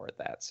support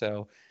that.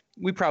 So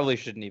we probably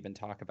shouldn't even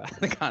talk about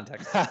the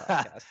context of the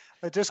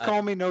podcast. Just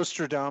call me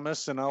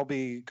Nostradamus, and I'll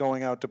be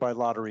going out to buy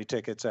lottery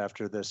tickets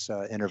after this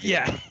interview.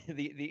 Yeah,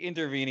 the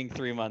intervening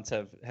 3 months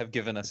have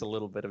given us a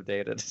little bit of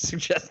data to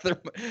suggest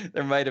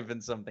there might have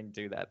been something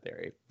to that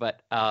theory.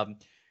 But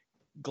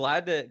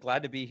glad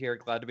to be here,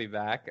 glad to be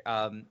back.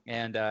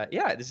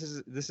 Yeah, this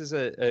is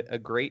a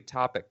great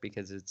topic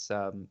because it's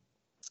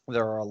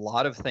there are a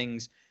lot of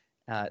things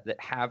that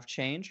have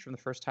changed from the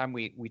first time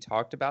we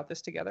talked about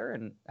this together,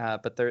 and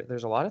but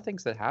there's a lot of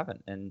things that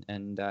haven't,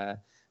 and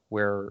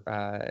where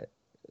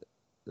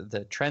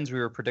the trends we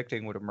were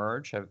predicting would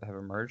emerge have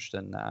emerged,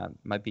 and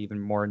might be even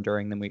more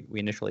enduring than we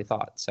initially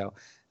thought. So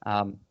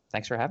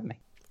thanks for having me.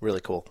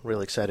 Really cool.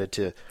 Really excited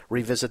to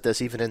revisit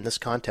this even in this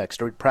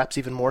context, or perhaps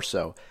even more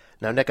so.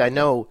 Now, Nick, I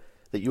know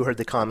that you heard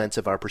the comments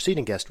of our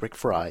preceding guest, Rick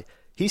Fry.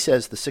 He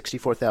says the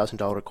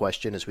 $64,000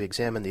 question as we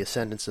examine the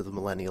ascendance of the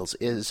millennials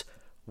is,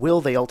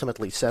 will they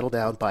ultimately settle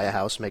down, buy a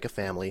house, make a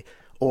family,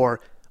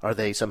 or are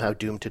they somehow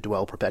doomed to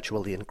dwell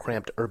perpetually in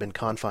cramped urban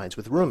confines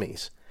with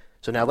roomies?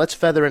 So now let's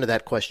feather into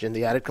that question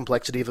the added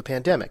complexity of a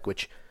pandemic,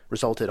 which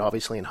resulted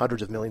obviously in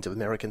hundreds of millions of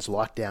Americans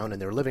locked down in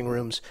their living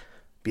rooms,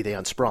 be they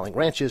on sprawling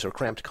ranches or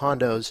cramped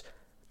condos.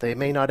 They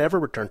may not ever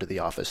return to the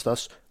office,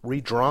 thus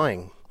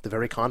redrawing the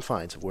very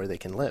confines of where they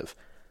can live.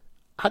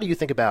 How do you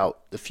think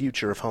about the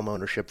future of home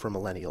ownership for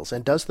millennials,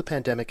 and does the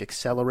pandemic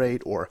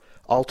accelerate or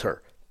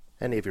alter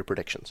any of your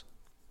predictions?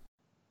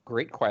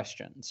 Great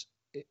questions.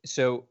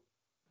 So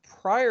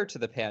prior to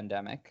the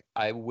pandemic,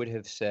 I would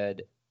have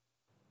said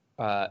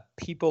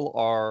people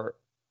are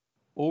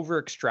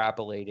over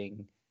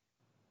extrapolating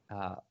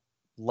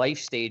life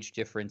stage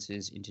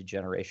differences into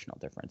generational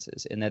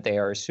differences, in that they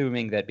are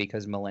assuming that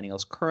because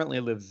millennials currently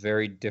live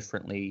very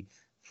differently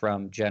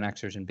from Gen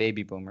Xers and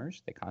baby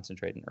boomers, they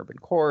concentrate in urban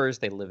cores,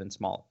 they live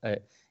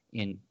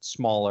in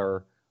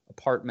smaller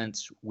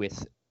apartments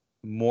with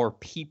more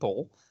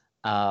people,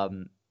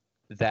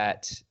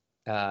 that's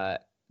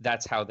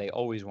how they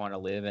always want to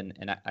live.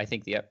 And I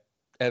think the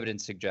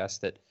evidence suggests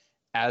that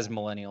as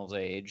millennials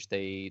age,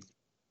 they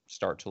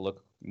start to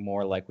look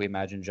more like we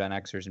imagine Gen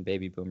Xers and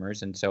baby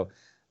boomers. And so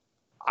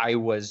I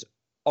was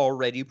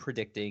already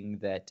predicting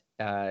that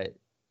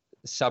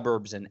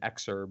suburbs and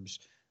exurbs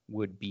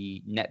would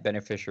be net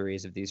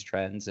beneficiaries of these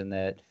trends, and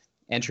that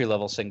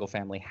entry-level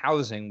single-family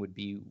housing would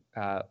be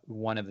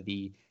one of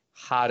the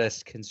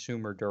hottest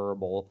consumer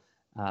durable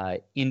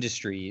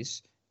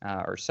industries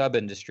or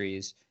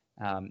sub-industries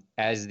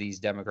as these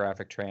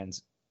demographic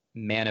trends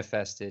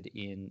manifested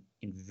in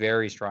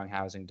very strong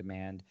housing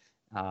demand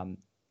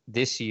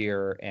this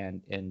year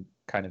and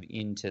kind of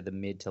into the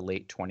mid to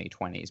late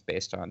 2020s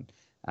based on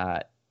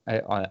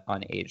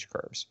age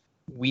curves.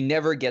 We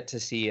never get to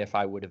see if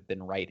I would have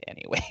been right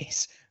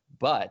anyways,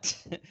 but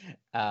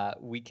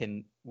we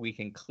can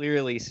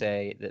clearly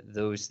say that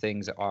those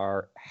things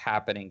are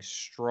happening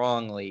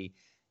strongly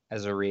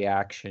as a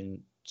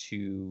reaction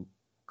to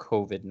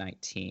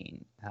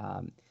COVID-19.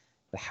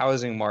 The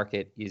housing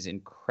market is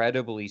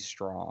incredibly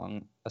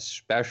strong,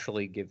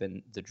 especially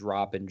given the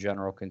drop in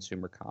general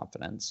consumer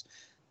confidence.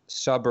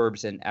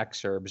 Suburbs and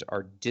exurbs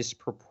are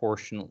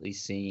disproportionately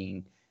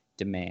seeing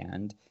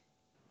demand,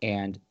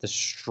 and the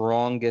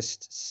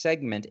strongest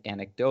segment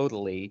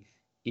anecdotally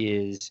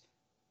is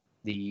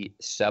the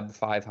sub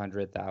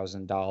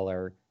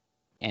 $500,000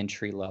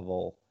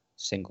 entry-level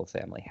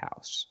single-family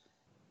house.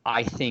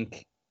 I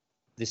think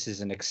this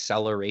is an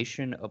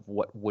acceleration of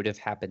what would have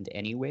happened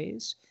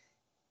anyways.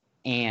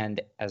 And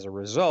as a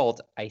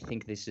result, I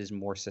think this is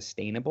more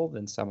sustainable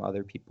than some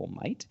other people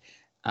might.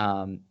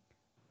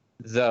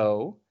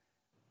 Though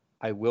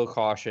I will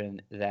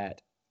caution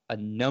that a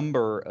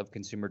number of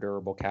consumer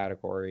durable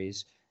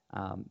categories,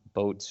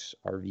 boats,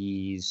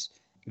 RVs,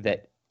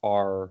 that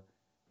are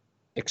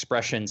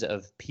expressions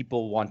of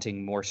people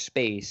wanting more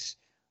space,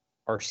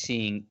 are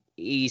seeing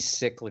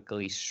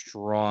acyclically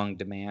strong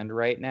demand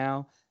right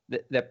now.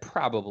 That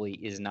probably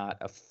is not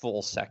a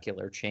full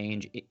secular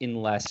change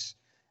unless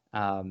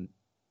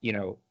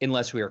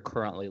unless we are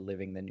currently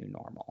living the new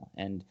normal.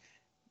 And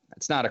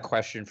it's not a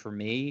question for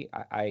me.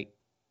 I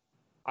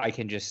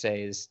can just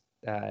say is,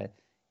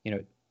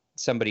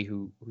 somebody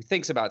who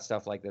thinks about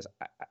stuff like this,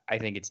 I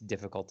think it's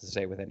difficult to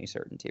say with any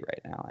certainty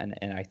right now.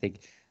 And I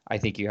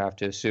think you have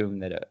to assume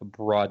that a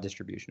broad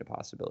distribution of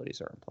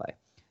possibilities are in play.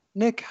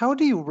 Nick, how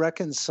do you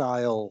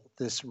reconcile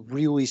this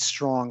really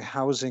strong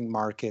housing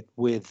market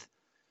with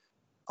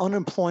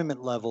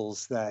unemployment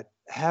levels that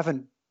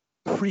haven't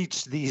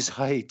reached these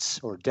heights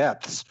or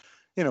depths,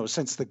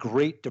 since the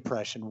Great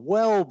Depression,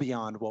 well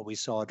beyond what we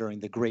saw during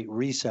the Great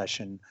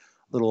Recession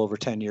a little over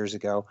 10 years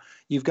ago?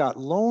 You've got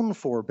loan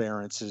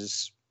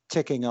forbearances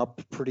ticking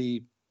up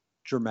pretty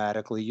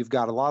dramatically. You've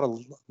got a lot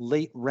of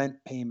late rent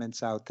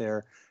payments out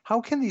there.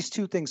 How can these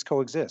two things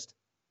coexist?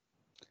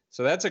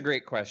 So that's a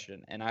great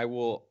question, and I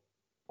will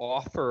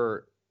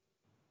offer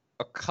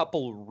a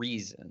couple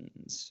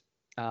reasons,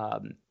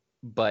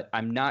 but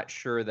I'm not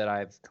sure that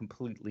I've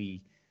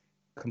completely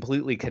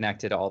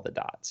connected all the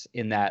dots,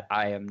 in that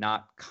I am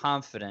not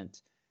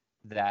confident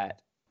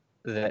that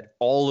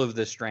all of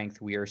the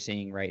strength we are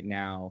seeing right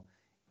now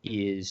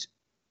is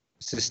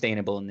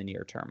sustainable in the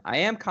near term. I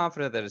am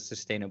confident that it's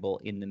sustainable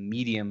in the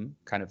medium,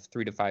 kind of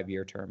 3 to 5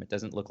 year term. It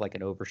doesn't look like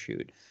an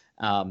overshoot,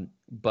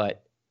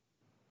 but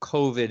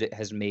COVID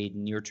has made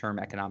near-term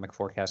economic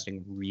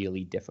forecasting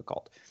really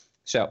difficult.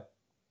 So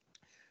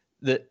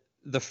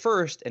the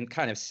first and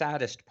kind of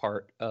saddest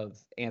part of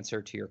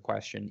answer to your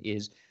question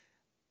is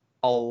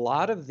a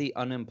lot of the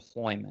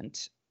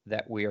unemployment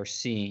that we are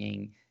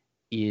seeing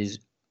is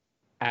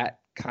at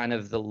kind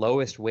of the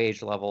lowest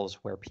wage levels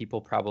where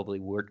people probably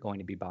weren't going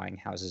to be buying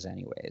houses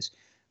anyways.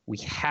 We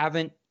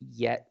haven't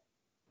yet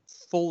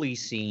fully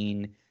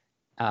seen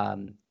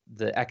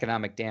the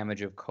economic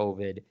damage of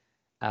COVID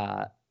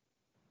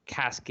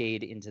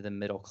cascade into the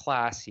middle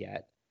class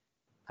yet.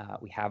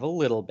 We have a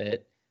little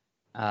bit,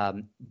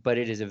 But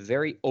it is a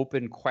very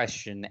open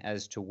question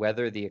as to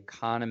whether the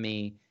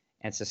economy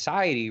and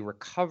society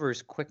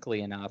recovers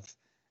quickly enough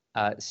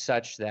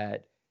such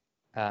that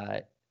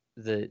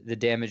the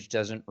damage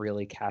doesn't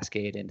really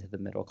cascade into the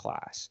middle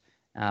class.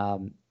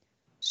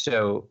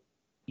 So,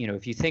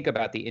 if you think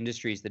about the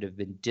industries that have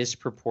been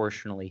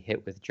disproportionately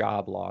hit with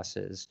job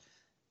losses,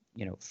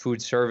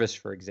 food service,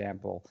 for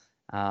example,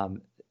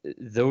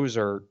 those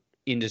are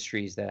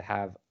industries that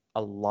have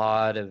a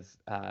lot of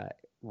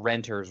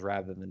renters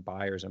rather than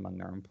buyers among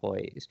their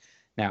employees.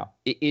 Now,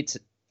 it's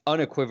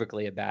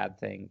unequivocally a bad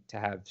thing to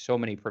have so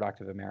many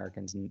productive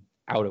Americans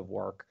out of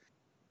work.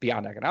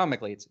 Beyond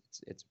economically,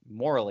 it's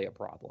morally a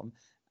problem,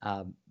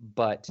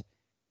 but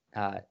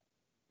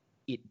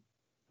it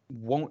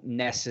won't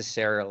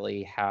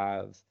necessarily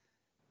have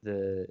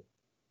the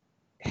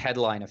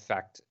headline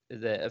effect,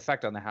 the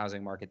effect on the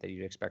housing market that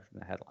you'd expect from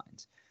the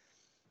headlines.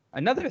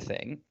 Another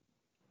thing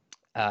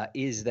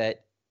is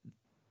that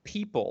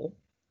people,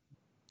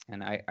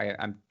 and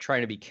I'm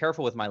trying to be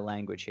careful with my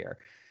language here,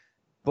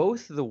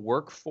 both the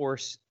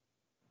workforce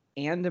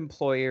and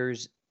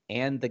employers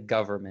and the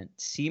government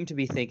seem to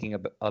be thinking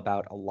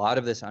about a lot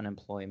of this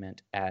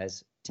unemployment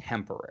as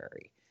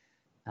temporary.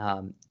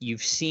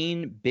 You've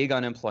seen big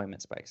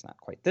unemployment spikes, not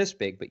quite this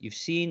big, but you've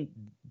seen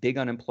big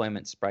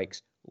unemployment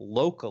spikes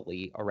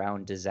locally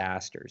around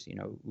disasters.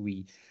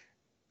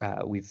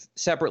 We've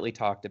separately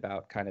talked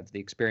about kind of the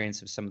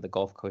experience of some of the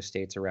Gulf Coast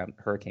states around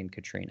Hurricane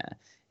Katrina,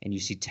 and you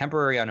see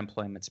temporary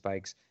unemployment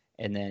spikes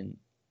and then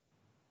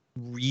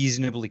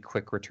reasonably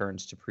quick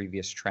returns to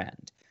previous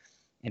trend.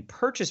 And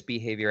purchase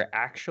behavior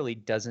actually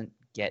doesn't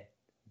get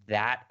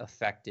that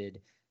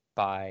affected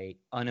by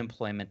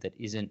unemployment that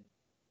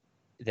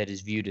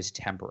is viewed as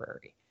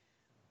temporary.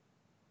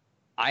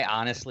 I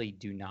honestly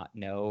do not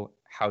know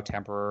how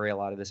temporary a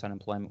lot of this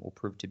unemployment will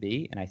prove to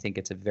be, and I think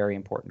it's a very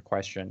important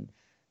question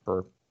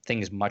for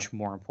things much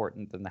more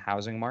important than the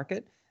housing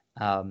market.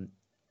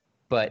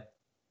 But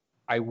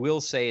I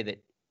will say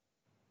that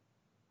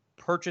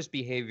purchase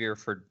behavior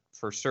for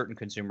certain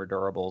consumer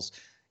durables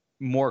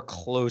more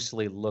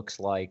closely looks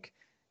like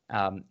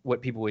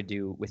what people would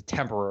do with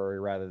temporary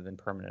rather than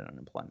permanent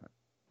unemployment.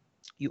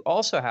 You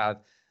also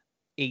have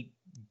a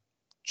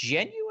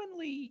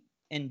genuinely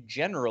and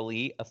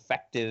generally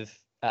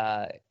effective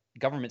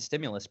government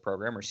stimulus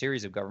program or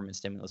series of government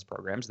stimulus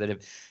programs that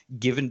have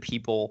given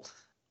people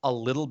a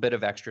little bit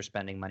of extra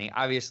spending money.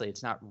 Obviously,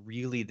 it's not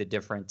really the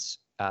difference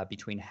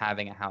between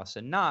having a house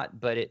and not,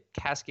 but it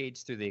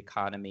cascades through the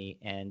economy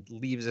and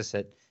leaves us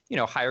at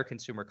higher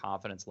consumer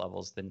confidence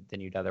levels than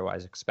you'd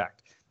otherwise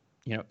expect.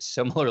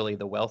 Similarly,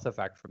 the wealth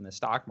effect from the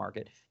stock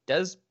market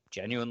does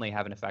genuinely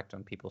have an effect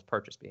on people's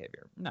purchase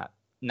behavior.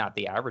 Not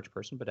the average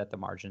person, but at the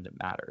margin it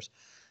matters.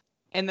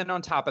 And then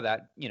on top of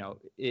that,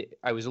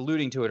 I was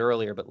alluding to it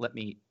earlier, but let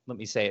me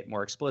say it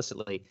more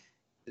explicitly.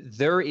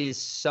 There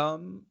is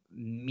some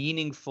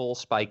meaningful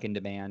spike in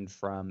demand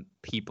from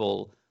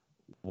people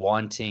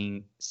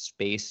wanting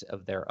space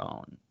of their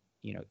own.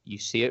 You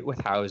see it with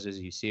houses,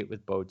 you see it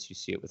with boats, you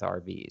see it with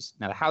RVs.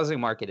 Now, the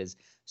housing market is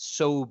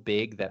so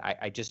big that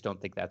I just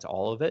don't think that's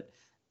all of it.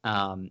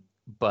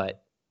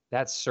 But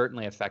that's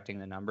certainly affecting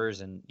the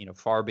numbers. And,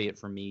 far be it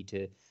from me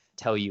to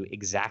tell you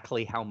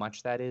exactly how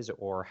much that is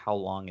or how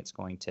long it's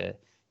going to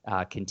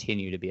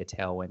continue to be a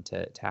tailwind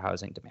to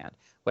housing demand.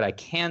 What I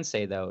can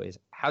say, though, is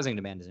housing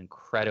demand is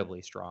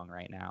incredibly strong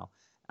right now.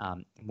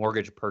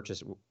 Mortgage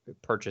purchase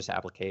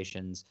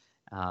applications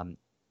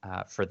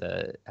for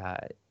the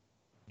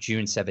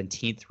June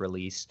 17th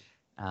release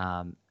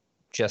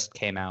just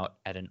came out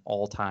at an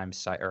all-time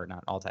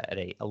at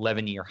a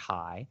 11-year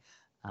high,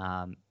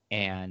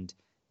 and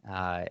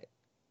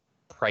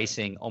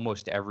pricing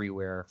almost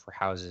everywhere for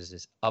houses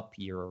is up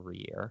year over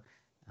year.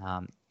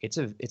 It's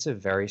a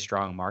very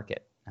strong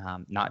market,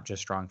 not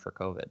just strong for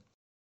COVID.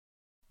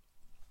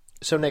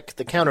 So, Nick,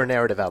 the counter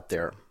narrative out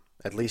there,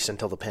 at least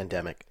until the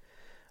pandemic,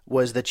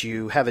 was that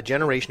you have a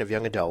generation of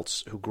young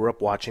adults who grew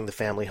up watching the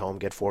family home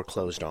get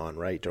foreclosed on,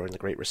 right, during the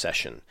Great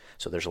Recession.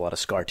 So there's a lot of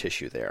scar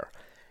tissue there.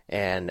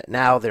 And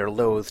now they're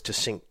loath to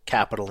sink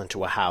capital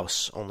into a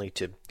house only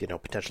to,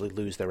 potentially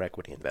lose their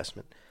equity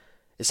investment.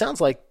 It sounds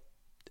like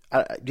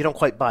you don't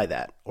quite buy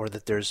that, or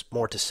that there's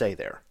more to say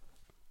there.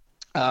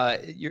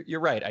 You're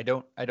right. I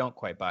don't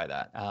quite buy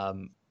that.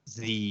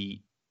 The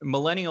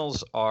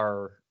millennials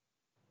are,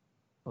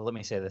 well, let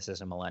me say this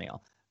as a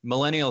millennial.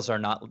 Millennials are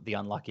not the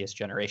unluckiest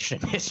generation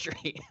in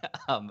history.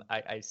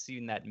 I've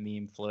seen that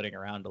meme floating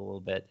around a little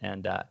bit,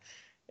 and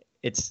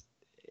it's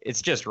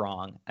just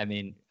wrong. I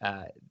mean,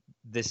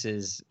 this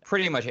is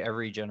pretty much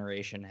every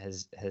generation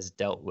has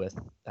dealt with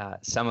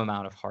some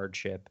amount of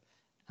hardship,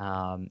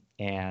 and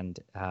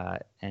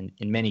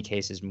in many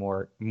cases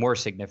more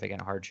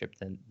significant hardship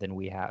than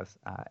we have.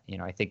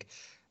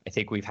 I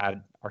think we've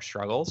had our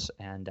struggles,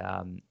 and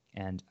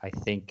I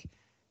think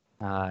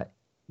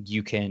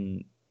you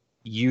can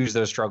use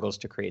those struggles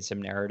to create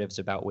some narratives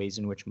about ways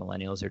in which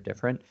millennials are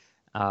different.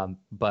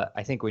 But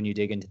I think when you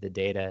dig into the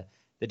data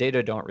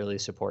don't really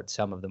support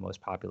some of the most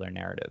popular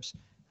narratives.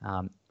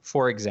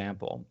 For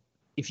example,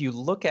 if you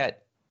look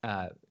at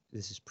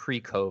this is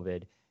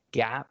pre-COVID,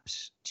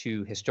 gaps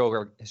to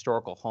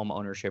historical home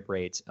ownership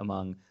rates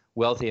among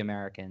wealthy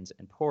Americans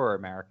and poorer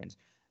Americans.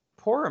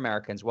 Poorer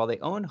Americans, while they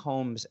own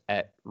homes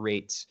at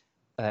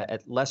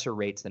lesser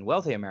rates than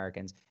wealthy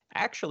Americans,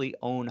 actually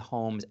own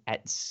homes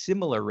at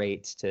similar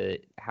rates to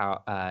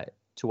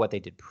what they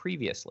did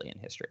previously in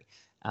history.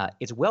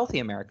 It's wealthy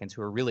Americans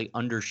who are really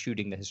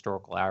undershooting the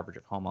historical average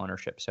of home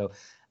ownership. So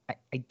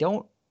I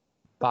don't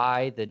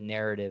buy the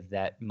narrative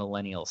that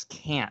millennials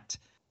can't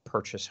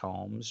purchase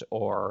homes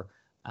or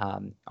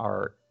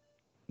are,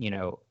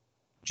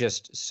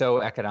 just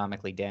so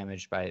economically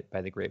damaged by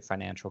the great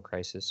financial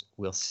crisis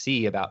we'll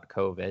see about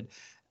COVID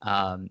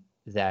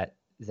that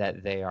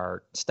they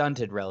are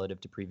stunted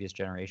relative to previous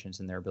generations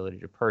in their ability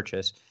to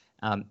purchase.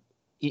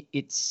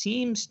 It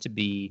seems to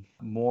be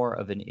more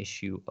of an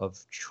issue of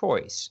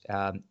choice.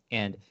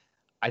 And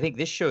I think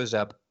this shows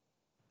up,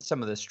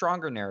 some of the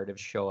stronger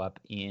narratives show up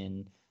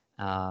in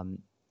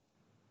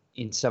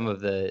some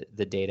of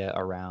the data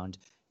around,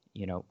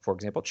 for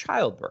example,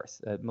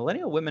 childbirth.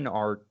 Millennial women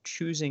are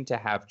choosing to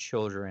have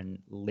children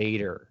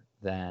later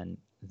than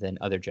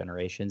other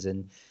generations.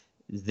 And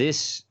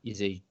this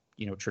is a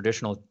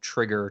traditional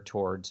trigger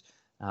towards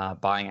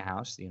buying a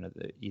house,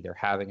 either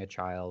having a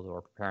child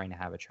or preparing to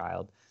have a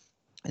child.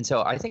 And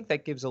so I think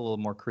that gives a little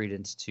more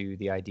credence to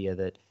the idea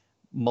that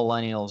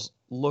millennials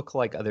look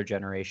like other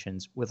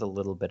generations with a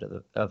little bit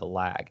of a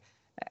lag.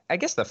 I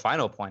guess the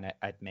final point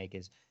I'd make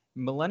is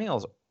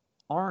millennials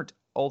aren't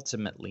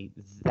ultimately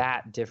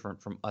that different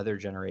from other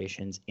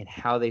generations in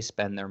how they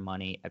spend their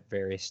money at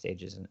various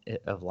stages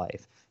of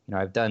life.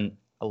 I've done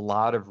a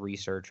lot of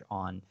research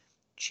on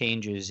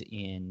changes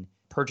in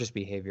purchase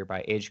behavior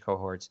by age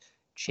cohorts,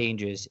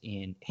 changes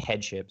in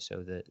headship,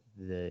 so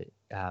the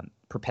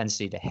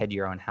propensity to head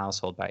your own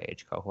household by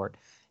age cohort.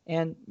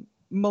 And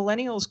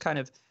millennials kind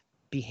of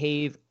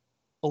behave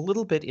a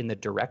little bit in the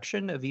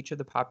direction of each of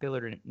the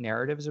popular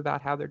narratives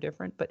about how they're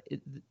different, but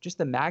just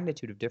the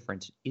magnitude of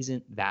difference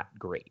isn't that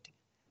great.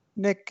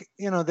 Nick,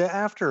 the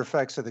after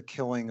effects of the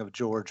killing of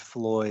George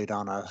Floyd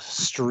on a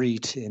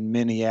street in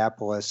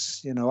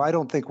Minneapolis, I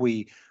don't think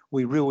we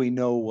really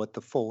know what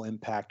the full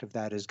impact of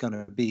that is going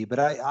to be. But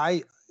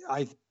I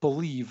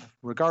believe,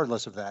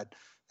 regardless of that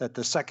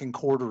the second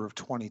quarter of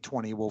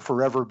 2020 will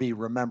forever be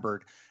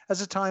remembered as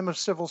a time of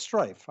civil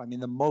strife. I mean,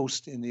 the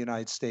most in the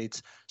United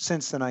States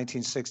since the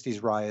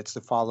 1960s riots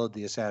that followed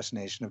the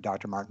assassination of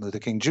Dr. Martin Luther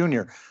King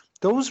Jr.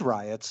 Those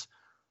riots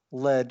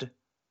led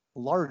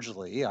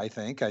largely, I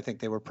think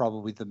they were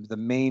probably the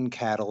main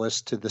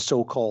catalyst to the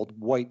so-called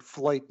white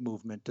flight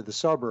movement to the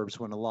suburbs,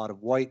 when a lot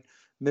of white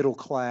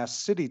middle-class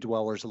city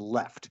dwellers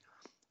left.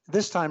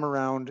 This time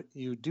around,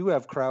 you do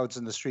have crowds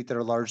in the street that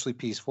are largely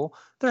peaceful.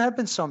 There have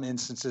been some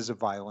instances of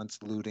violence,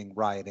 looting,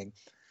 rioting.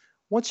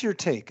 What's your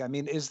take? I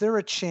mean, is there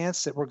a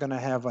chance that we're going to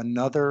have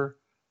another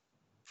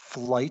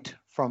flight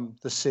from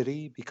the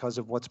city because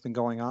of what's been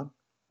going on?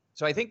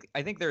 So I think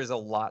there's a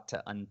lot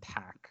to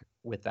unpack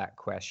with that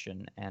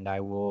question, and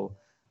I'll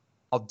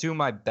do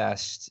my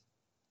best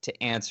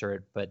to answer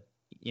it, but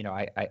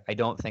I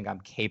don't think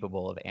I'm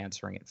capable of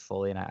answering it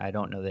fully, and I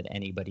don't know that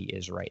anybody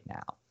is right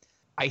now.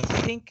 I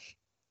think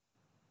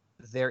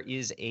there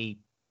is a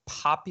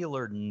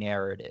popular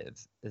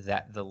narrative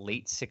that the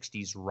late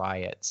 60s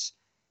riots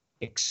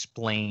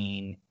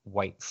explain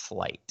white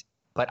flight,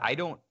 but I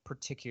don't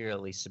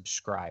particularly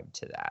subscribe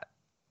to that.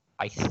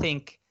 I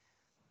think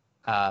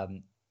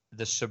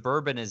the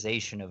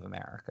suburbanization of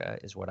America,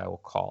 is what I will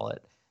call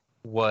it,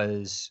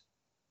 was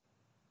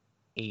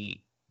a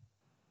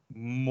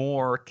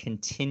more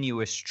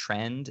continuous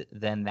trend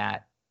than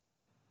that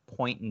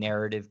point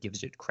narrative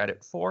gives it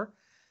credit for.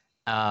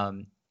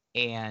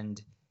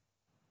 And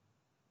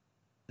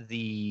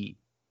the,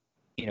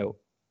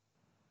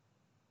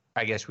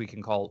 I guess we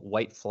can call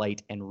white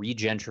flight and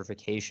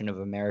regentrification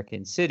of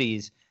American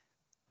cities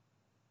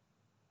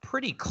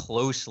pretty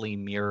closely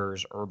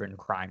mirrors urban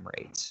crime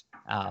rates,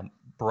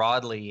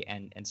 broadly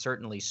and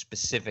certainly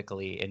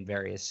specifically in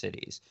various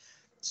cities.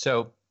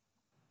 So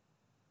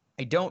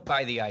I don't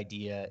buy the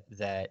idea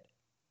that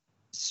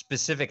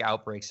specific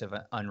outbreaks of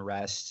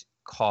unrest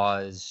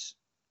cause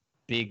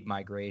big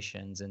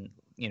migrations. And,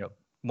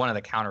 one of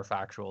the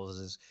counterfactuals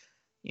is,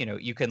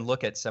 you can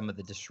look at some of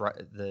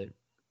the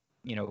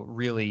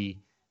really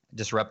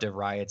disruptive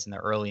riots in the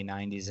early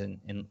 90s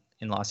in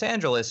Los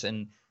Angeles,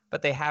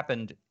 but they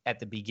happened at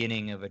the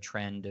beginning of a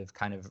trend of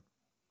kind of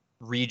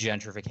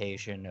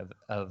regentrification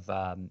of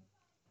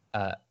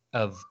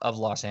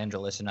Los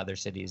Angeles and other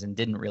cities, and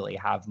didn't really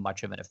have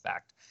much of an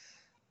effect.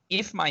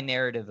 If my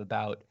narrative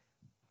about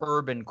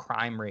urban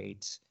crime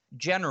rates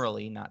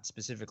generally, not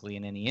specifically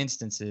in any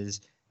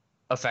instances,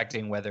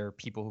 affecting whether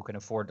people who can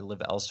afford to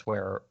live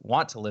elsewhere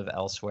want to live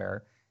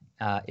elsewhere,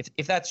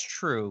 if that's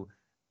true,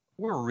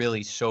 we're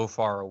really so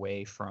far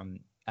away from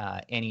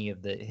any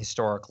of the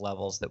historic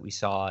levels that we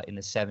saw in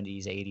the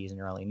 70s, 80s,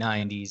 and early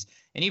 90s,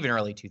 and even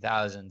early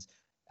 2000s,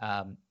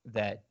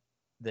 that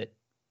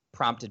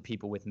prompted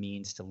people with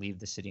means to leave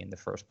the city in the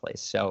first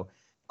place. So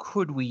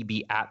could we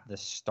be at the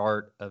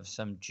start of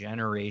some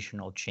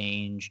generational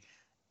change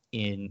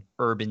in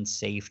urban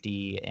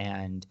safety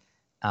and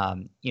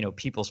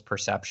people's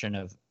perception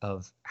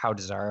of how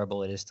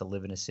desirable it is to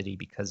live in a city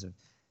because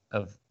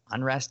of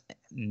unrest.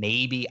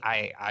 Maybe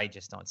I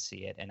just don't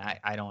see it, and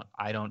I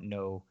don't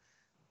know.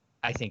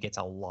 I think it's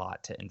a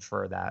lot to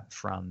infer that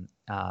from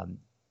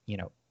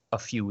a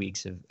few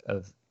weeks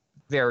of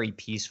very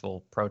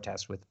peaceful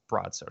protests with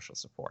broad social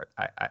support.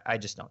 I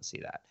just don't see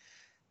that.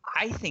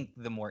 I think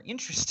the more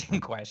interesting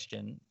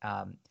question,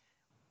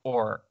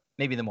 or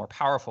maybe the more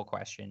powerful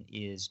question,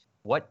 is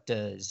what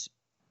does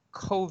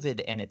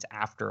COVID and its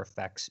after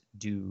effects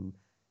do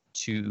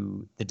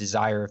to the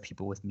desire of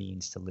people with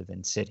means to live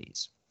in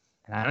cities?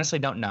 And I honestly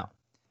don't know.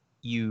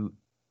 You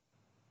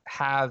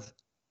have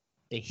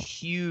a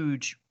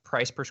huge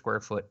price per square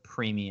foot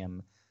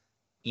premium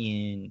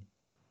in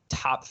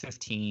top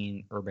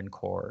 15 urban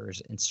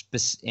cores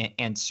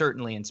and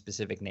certainly in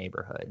specific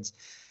neighborhoods.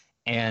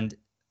 And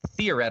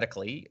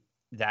theoretically,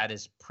 that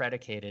is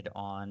predicated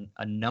on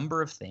a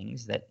number of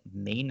things that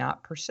may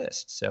not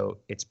persist. So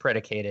it's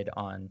predicated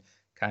on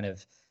kind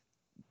of,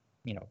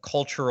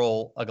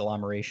 cultural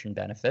agglomeration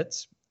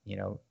benefits,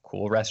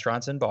 cool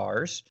restaurants and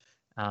bars.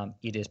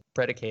 It is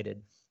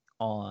predicated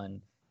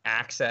on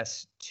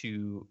access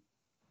to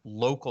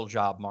local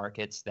job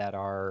markets that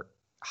are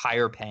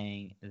higher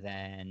paying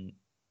than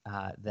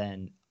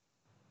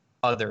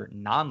other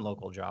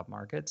non-local job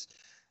markets,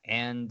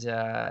 and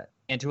to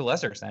a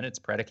lesser extent, it's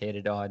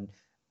predicated on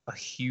a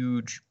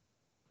huge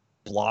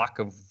block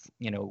of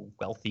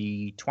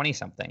wealthy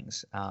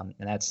 20-somethings, and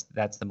that's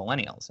the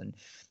millennials. And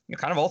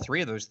kind of all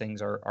three of those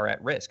things are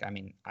at risk. I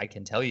mean, I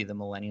can tell you the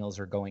millennials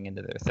are going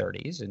into their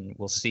 30s, and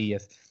we'll see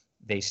if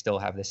they still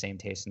have the same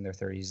taste in their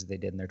 30s as they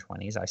did in their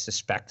 20s. I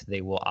suspect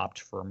they will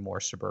opt for more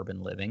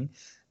suburban living.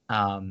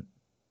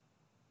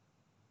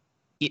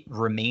 It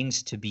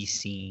remains to be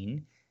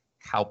seen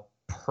how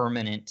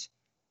permanent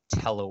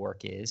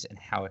telework is and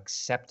how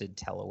accepted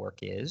telework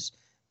is,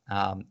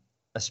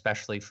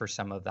 especially for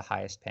some of the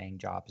highest paying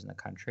jobs in the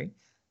country.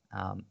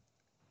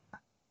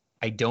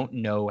 I don't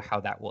know how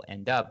that will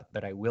end up,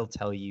 but I will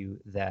tell you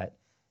that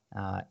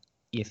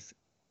if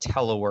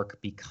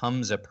telework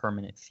becomes a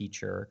permanent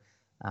feature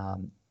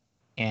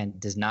and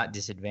does not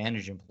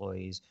disadvantage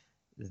employees,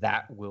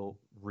 that will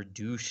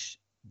reduce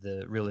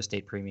the real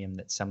estate premium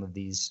that some of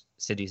these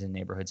cities and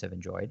neighborhoods have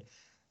enjoyed,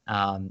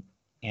 and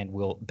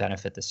will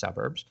benefit the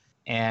suburbs.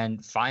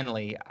 And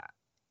finally,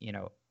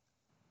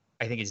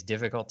 I think it's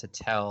difficult to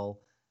tell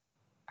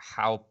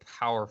how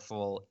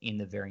powerful in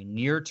the very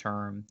near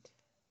term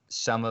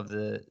some of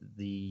the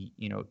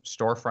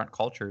storefront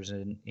cultures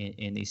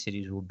in these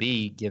cities will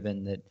be,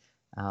 given that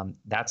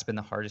that's been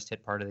the hardest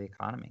hit part of the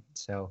economy.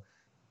 So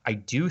I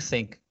do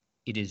think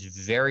it is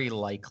very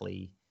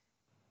likely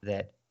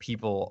that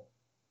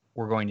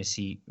we're going to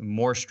see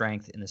more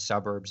strength in the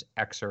suburbs,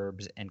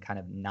 exurbs, and kind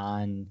of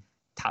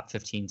non-top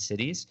 15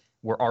 cities.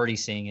 We're already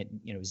seeing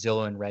it.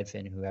 Zillow and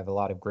Redfin, who have a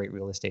lot of great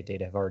real estate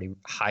data, have already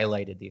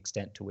highlighted the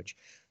extent to which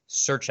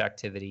search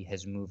activity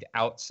has moved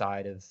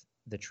outside of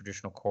the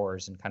traditional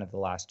cores in kind of the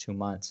last 2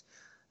 months.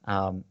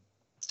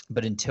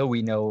 But until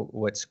we know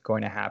what's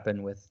going to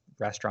happen with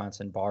restaurants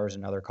and bars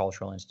and other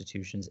cultural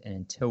institutions, and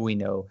until we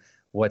know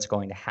what's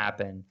going to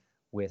happen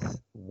with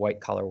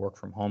white-collar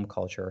work-from-home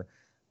culture,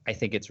 I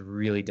think it's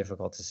really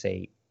difficult to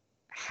say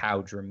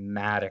how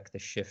dramatic the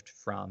shift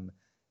from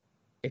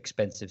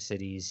expensive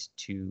cities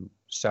to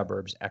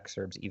suburbs,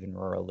 exurbs, even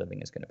rural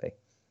living is going to be.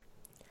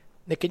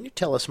 Nick, can you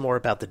tell us more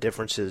about the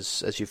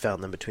differences, as you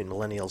found them, between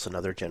millennials and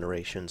other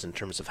generations in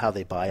terms of how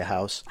they buy a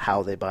house,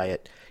 how they buy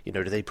it?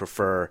 Do they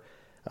prefer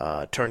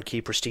turnkey,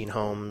 pristine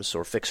homes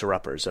or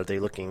fixer-uppers? Are they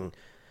looking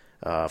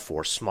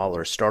for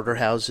smaller starter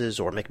houses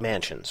or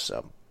McMansions?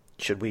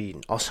 Should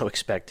we also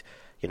expect,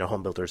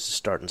 home builders to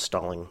start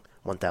installing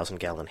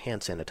 1,000-gallon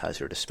hand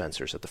sanitizer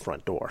dispensers at the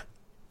front door?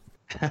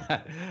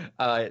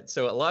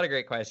 So a lot of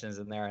great questions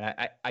in there,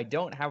 and I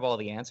don't have all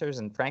the answers,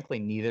 and frankly,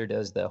 neither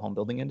does the home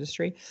building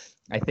industry.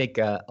 I think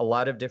a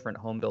lot of different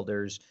home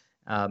builders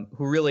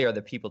who really are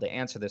the people to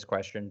answer this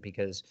question,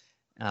 because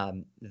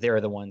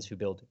they're the ones who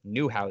build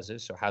new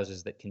houses, so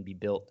houses that can be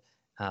built.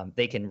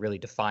 They can really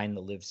define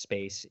the lived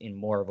space in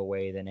more of a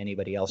way than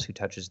anybody else who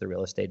touches the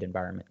real estate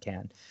environment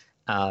can.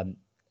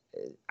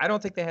 I don't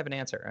think they have an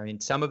answer. I mean,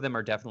 some of them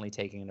are definitely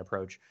taking an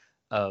approach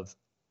of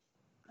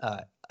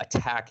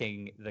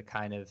attacking the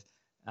kind of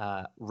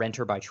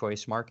renter by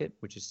choice market,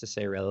 which is to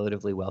say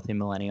relatively wealthy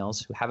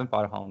millennials who haven't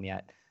bought a home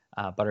yet,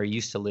 but are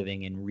used to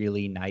living in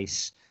really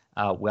nice,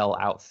 well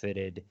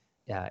outfitted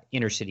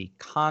inner city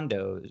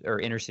condos or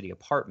inner city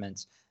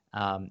apartments,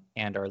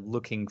 and are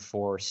looking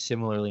for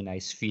similarly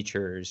nice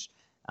features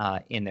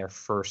in their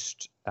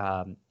first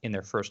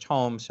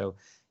home. So,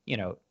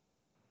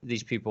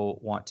 these people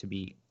want to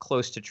be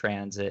close to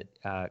transit,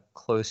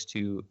 close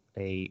to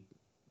a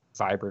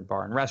vibrant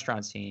bar and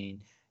restaurant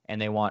scene,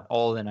 and they want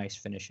all the nice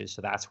finishes.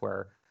 So that's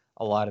where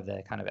a lot of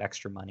the kind of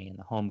extra money in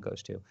the home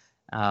goes to.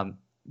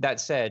 That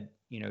said,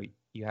 you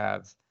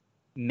have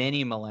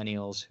many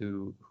millennials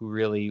who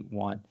really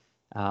want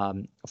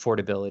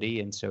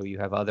affordability, and so you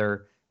have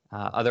other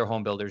other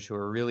home builders who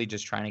are really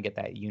just trying to get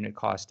that unit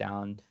cost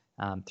down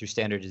through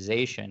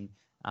standardization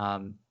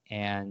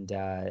and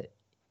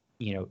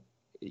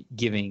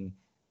giving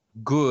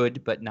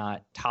good but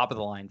not top of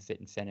the line fit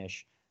and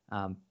finish,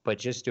 but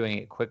just doing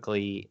it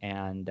quickly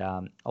and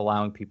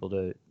allowing people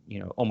to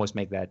almost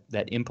make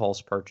that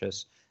impulse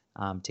purchase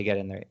to get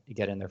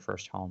in their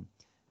first home.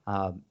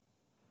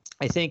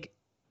 I think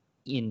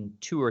in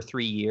 2 or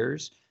 3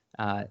 years,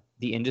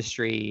 the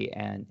industry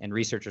and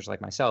researchers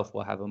like myself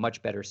will have a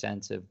much better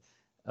sense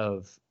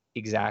of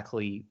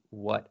exactly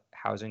what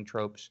housing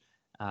tropes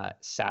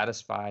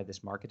satisfy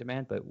this market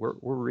demand. But we're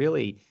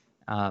really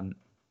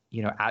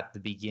at the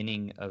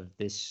beginning of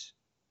this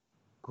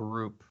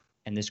group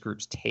and this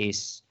group's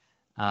tastes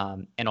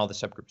and all the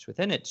subgroups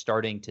within it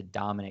starting to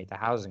dominate the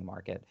housing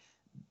market.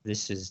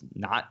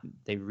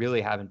 They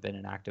really haven't been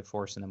an active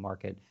force in the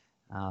market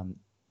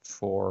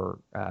for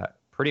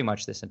pretty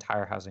much this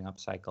entire housing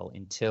upcycle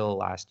until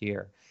last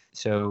year.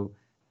 So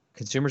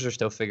consumers are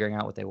still figuring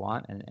out what they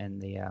want,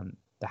 and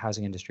the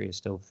housing industry is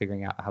still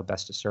figuring out how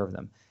best to serve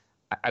them.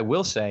 I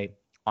will say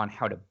on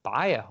how to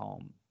buy a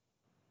home,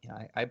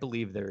 I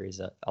believe there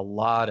is a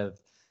lot of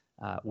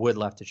wood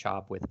left to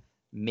chop with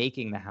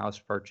making the house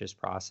purchase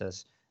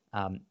process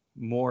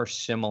more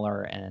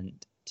similar and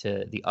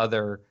to the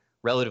other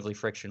relatively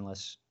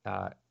frictionless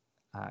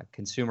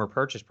consumer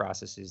purchase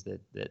processes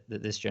that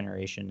this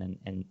generation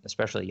and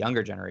especially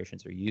younger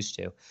generations are used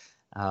to.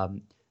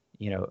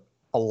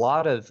 A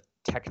lot of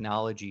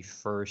technology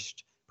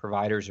first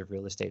providers of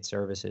real estate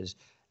services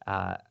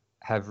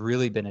have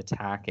really been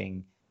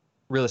attacking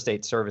real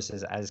estate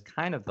services as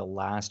kind of the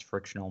last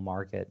frictional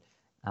market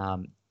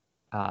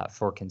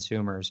for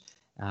consumers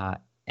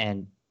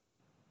and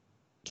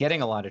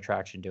getting a lot of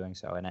traction doing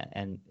so.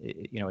 And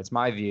it's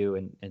my view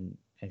and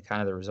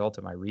kind of the result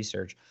of my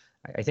research.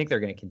 I think they're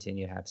going to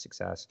continue to have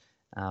success.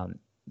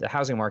 The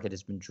housing market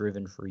has been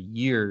driven for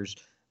years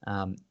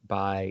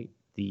by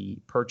the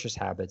purchase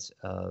habits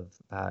of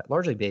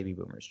largely baby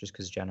boomers, just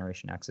because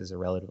Generation X is a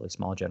relatively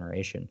small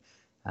generation.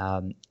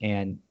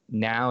 And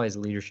now as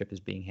leadership is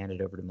being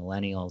handed over to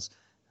millennials,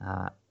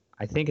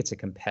 I think it's a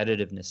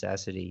competitive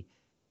necessity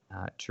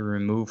to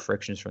remove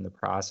frictions from the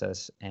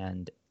process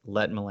and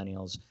let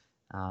millennials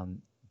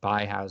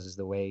buy houses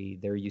the way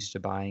they're used to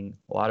buying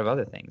a lot of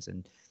other things.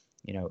 And,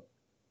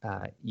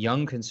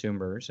 young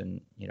consumers,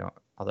 and,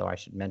 although I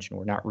should mention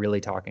we're not really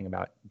talking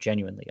about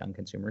genuinely young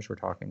consumers, we're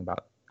talking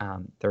about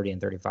 30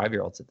 and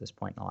 35-year-olds at this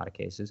point in a lot of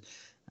cases.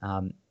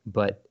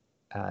 But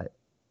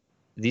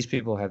these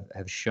people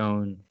have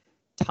shown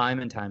time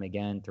and time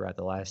again throughout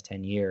the last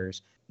 10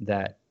 years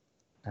that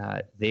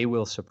they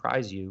will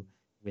surprise you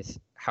with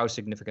how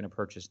significant a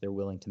purchase they're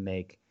willing to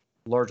make,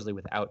 largely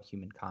without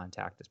human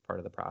contact as part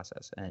of the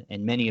process.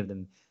 And many of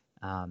them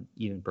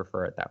even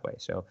prefer it that way.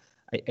 So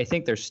I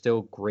think there's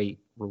still great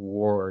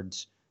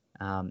rewards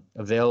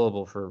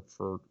available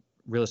for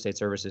real estate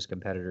services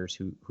competitors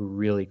who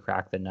really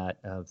crack the nut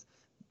of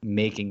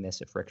making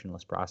this a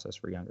frictionless process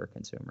for younger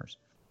consumers.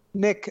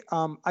 Nick,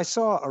 I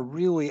saw a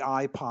really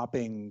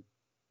eye-popping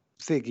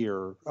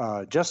figure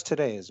just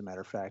today, as a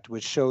matter of fact,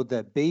 which showed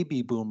that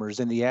baby boomers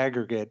in the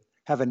aggregate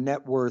have a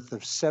net worth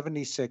of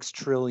 $76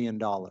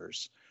 trillion,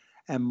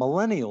 and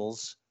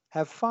millennials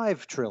have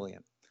 $5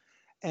 trillion.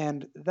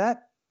 And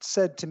that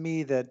said to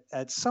me that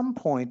at some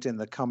point in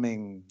the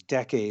coming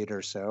decade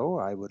or so,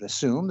 I would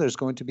assume there's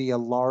going to be a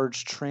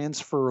large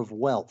transfer of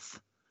wealth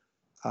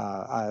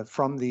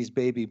from these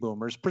baby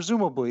boomers,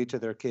 presumably to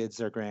their kids,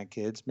 their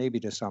grandkids, maybe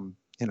to some,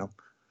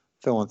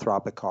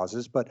 philanthropic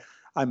causes. But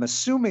I'm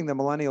assuming the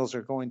millennials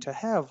are going to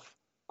have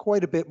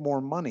quite a bit more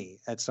money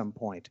at some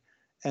point.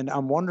 And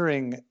I'm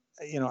wondering,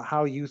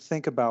 how you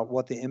think about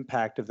what the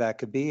impact of that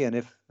could be and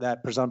if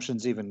that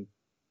presumption's even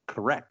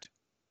correct.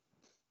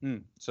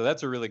 So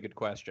that's a really good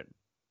question.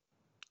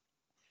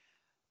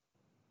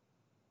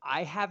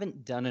 I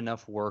haven't done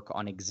enough work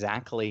on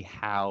exactly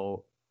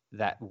how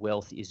that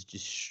wealth is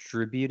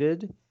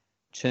distributed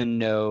to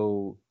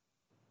know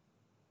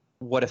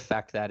what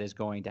effect that is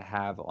going to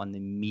have on the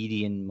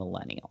median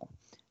millennial,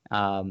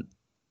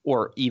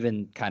 or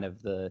even kind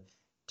of the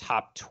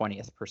top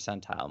 20th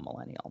percentile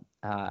millennial.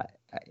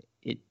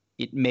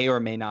 It may or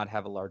may not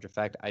have a large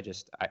effect.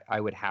 I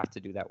would have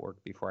to do that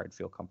work before I'd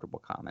feel comfortable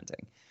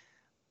commenting.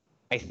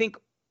 I think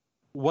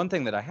one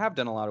thing that I have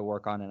done a lot of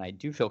work on, and I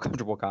do feel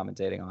comfortable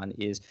commentating on,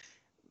 is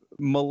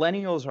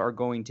millennials are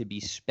going to be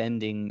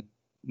spending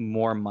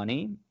more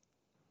money,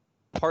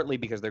 partly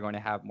because they're going to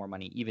have more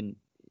money, even,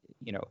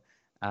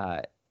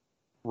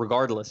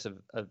 regardless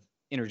of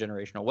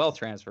intergenerational wealth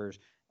transfers.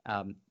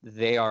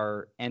 They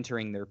are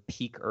entering their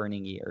peak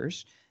earning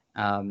years,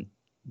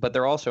 but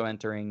they're also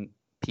entering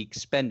peak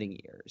spending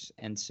years.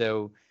 And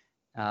so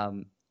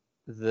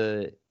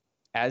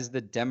as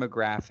the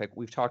demographic,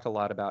 we've talked a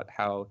lot about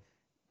how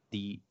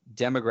the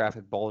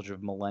demographic bulge of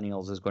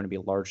millennials is going to be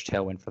a large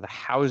tailwind for the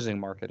housing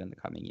market in the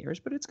coming years,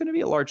 but it's going to be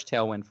a large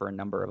tailwind for a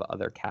number of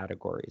other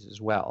categories as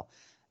well.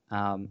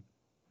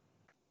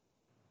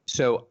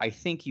 So I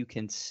think you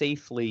can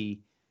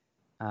safely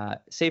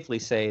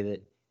say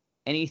that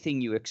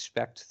anything you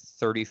expect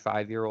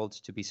 35-year-olds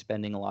to be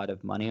spending a lot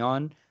of money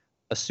on,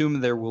 assume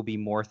there will be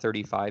more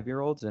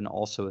 35-year-olds, and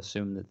also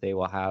assume that they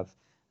will have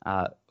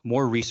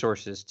more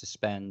resources to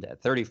spend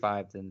at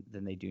 35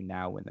 than they do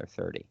now when they're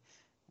 30.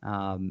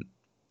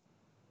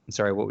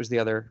 Sorry, what was the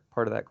other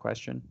part of that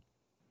question?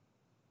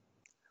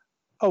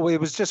 Oh,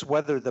 it was just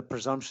whether the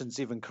presumption's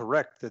even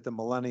correct that the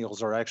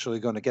millennials are actually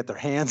going to get their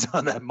hands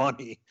on that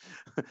money.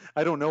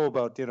 I don't know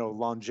about,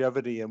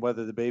 longevity and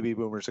whether the baby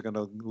boomers are going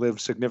to live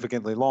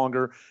significantly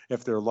longer,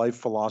 if their life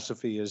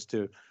philosophy is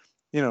to,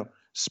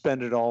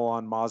 spend it all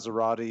on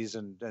Maseratis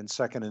and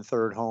second and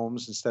third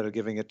homes instead of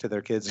giving it to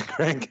their kids and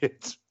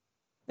grandkids.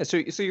 So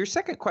your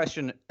second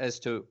question as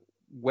to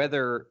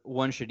whether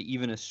one should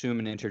even assume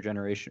an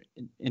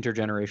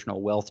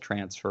intergenerational wealth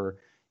transfer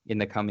in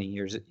the coming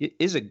years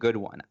is a good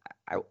one.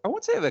 I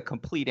won't say I have a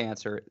complete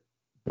answer,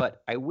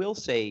 but I will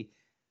say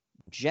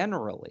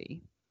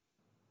generally,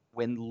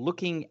 when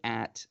looking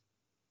at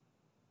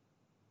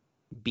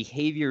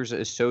behaviors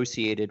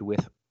associated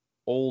with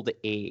old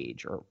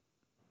age, or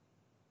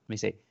let me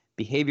say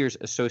behaviors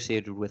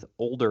associated with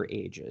older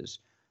ages,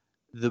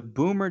 the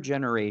boomer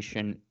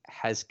generation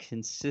has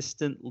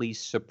consistently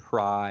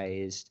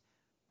surprised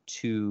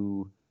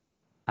to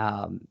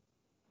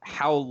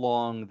how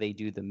long they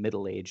do the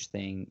middle age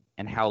thing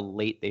and how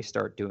late they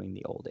start doing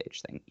the old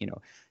age thing.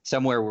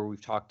 Somewhere where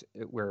we've talked,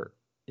 where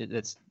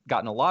it's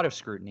gotten a lot of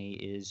scrutiny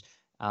is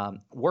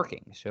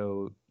working.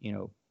 So,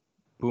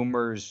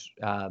 boomers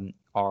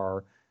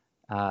are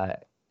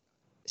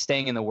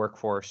staying in the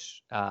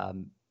workforce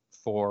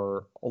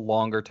for a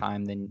longer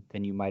time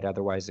than you might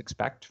otherwise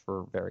expect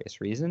for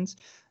various reasons.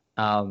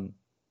 And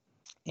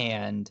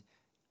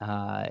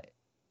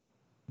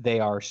they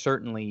are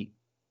certainly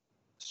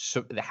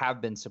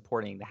have been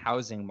supporting the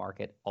housing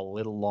market a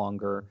little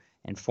longer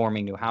and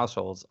forming new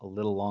households a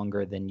little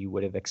longer than you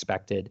would have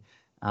expected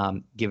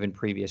given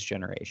previous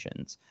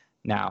generations.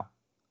 Now,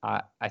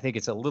 I think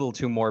it's a little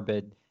too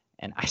morbid,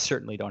 and I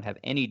certainly don't have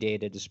any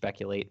data to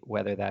speculate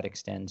whether that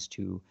extends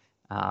to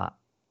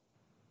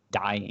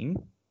dying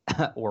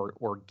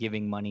or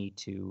giving money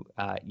to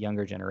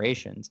younger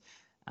generations.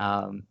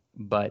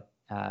 But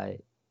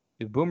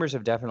boomers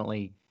have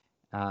definitely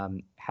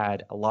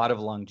had a lot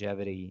of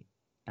longevity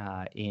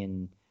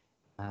in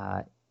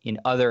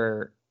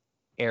other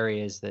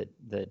areas that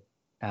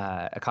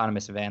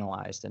economists have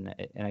analyzed, and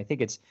I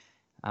think it's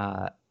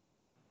I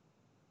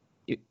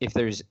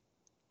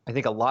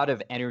think a lot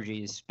of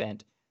energy is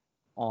spent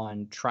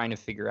on trying to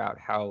figure out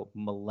how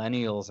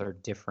millennials are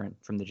different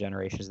from the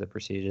generations that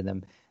preceded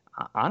them.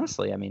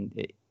 Honestly, I mean,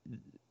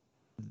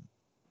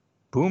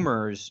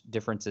 boomers'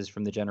 differences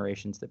from the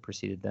generations that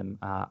preceded them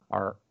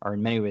are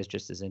in many ways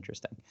just as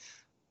interesting.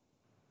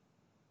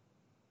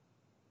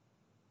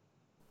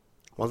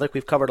 Well, Nick,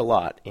 we've covered a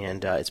lot,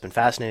 and it's been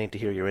fascinating to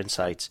hear your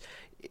insights.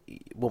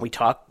 When we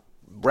talk,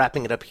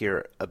 wrapping it up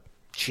here,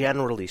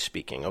 generally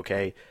speaking,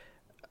 okay,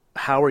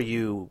 how are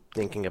you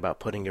thinking about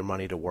putting your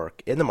money to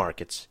work in the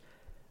markets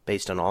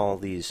based on all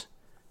these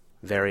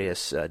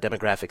various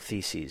demographic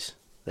theses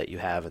that you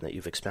have and that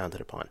you've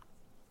expounded upon?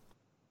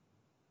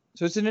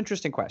 So it's an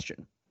interesting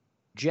question.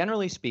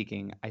 Generally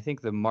speaking, I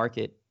think the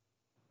market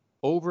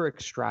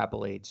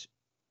over-extrapolates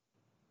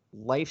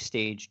life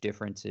stage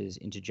differences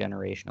into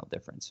generational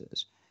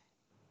differences.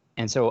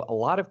 And so a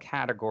lot of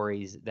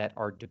categories that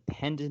are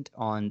dependent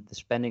on the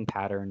spending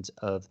patterns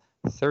of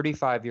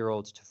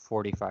 35-year-olds to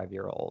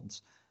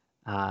 45-year-olds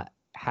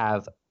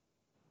have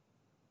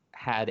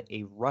had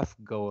a rough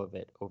go of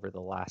it over the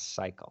last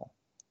cycle.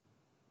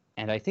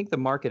 And I think the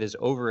market is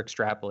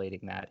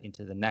over-extrapolating that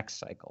into the next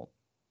cycle.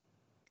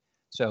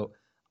 So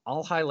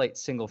I'll highlight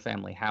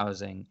single-family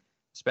housing,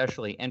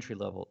 especially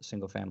entry-level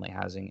single-family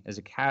housing, as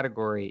a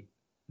category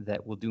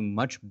that will do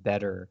much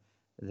better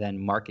than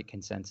market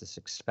consensus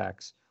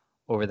expects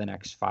over the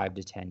next 5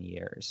 to 10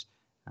 years.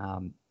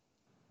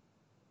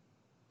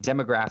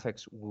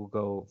 Demographics will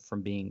go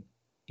from being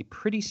a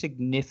pretty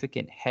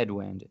significant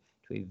headwind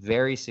to a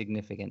very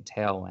significant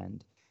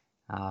tailwind.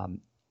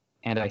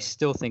 And I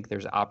still think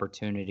there's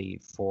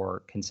opportunity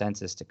for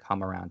consensus to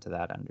come around to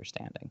that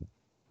understanding.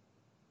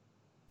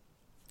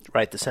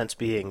 Right, the sense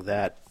being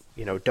that,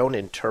 don't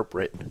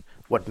interpret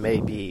what may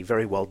be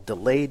very well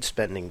delayed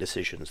spending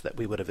decisions that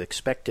we would have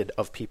expected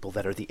of people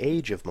that are the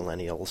age of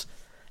millennials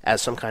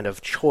as some kind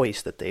of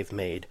choice that they've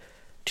made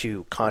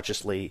to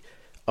consciously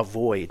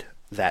avoid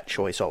that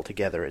choice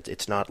altogether.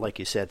 It's not, like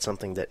you said,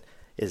 something that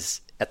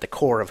is at the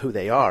core of who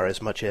they are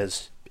as much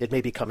as it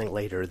may be coming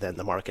later than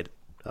the market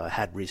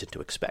had reason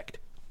to expect.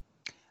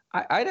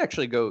 I'd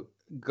actually go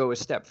a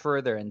step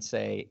further and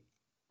say,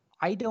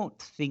 I don't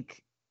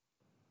think,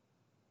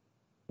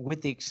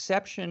 with the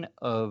exception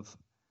of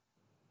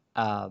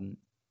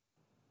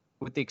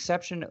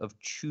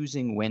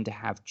choosing when to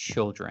have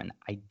children,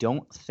 I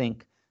don't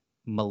think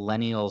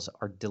millennials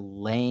are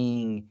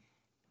delaying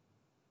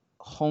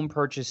home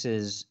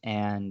purchases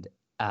and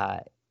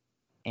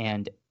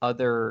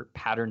other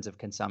patterns of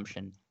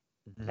consumption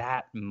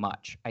that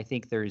much. I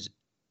think there's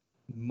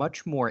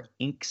much more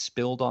ink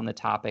spilled on the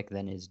topic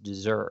than is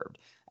deserved.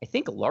 I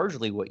think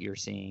largely what you're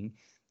seeing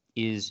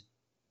is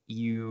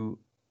you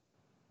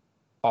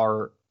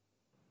are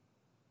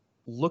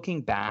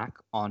looking back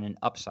on an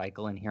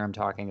upcycle, and here I'm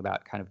talking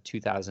about kind of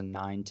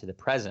 2009 to the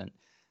present,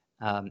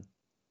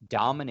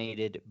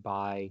 dominated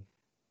by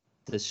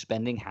the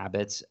spending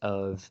habits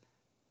of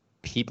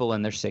people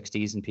in their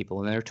 60s and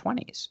people in their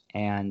 20s.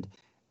 And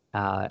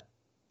I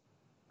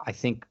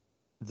think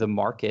the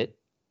market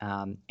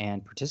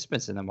and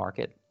participants in the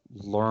market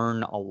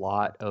learn a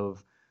lot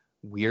of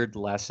weird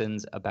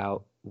lessons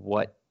about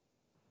what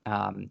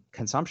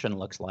consumption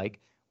looks like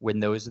when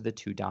those are the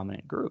two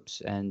dominant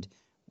groups. And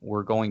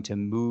we're going to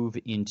move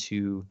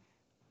into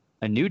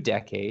a new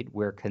decade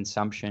where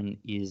consumption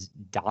is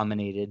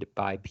dominated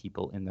by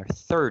people in their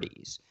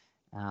 30s.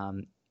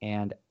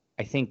 And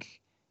I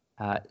think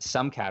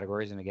some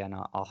categories, and again,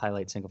 I'll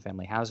highlight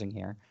single-family housing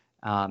here,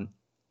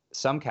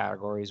 some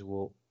categories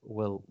will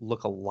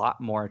look a lot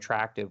more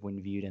attractive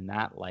when viewed in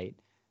that light.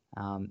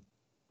 And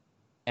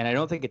I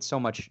don't think it's so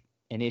much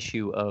an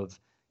issue of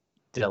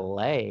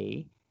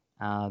delay,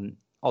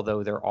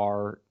 although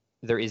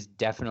there is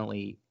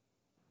definitely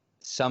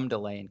some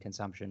delay in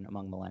consumption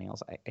among millennials.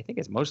 I think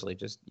it's mostly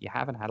just you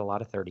haven't had a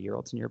lot of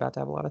 30-year-olds and you're about to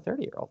have a lot of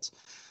 30-year-olds.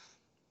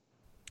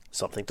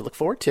 Something to look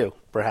forward to,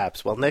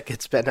 perhaps. Well, Nick,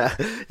 it's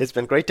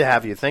been great to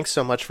have you. Thanks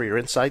so much for your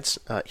insights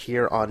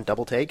here on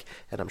Double Take,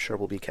 and I'm sure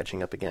we'll be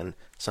catching up again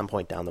some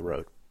point down the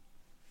road.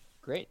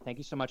 Great. Thank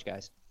you so much,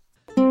 guys.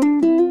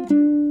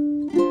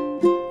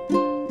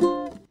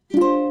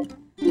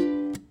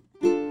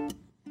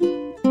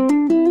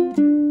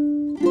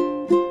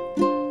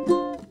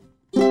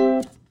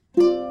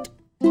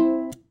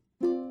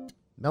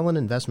 Mellon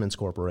Investments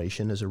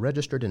Corporation is a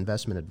registered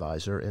investment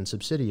advisor and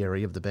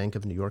subsidiary of the Bank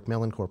of New York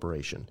Mellon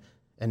Corporation.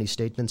 Any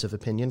statements of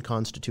opinion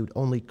constitute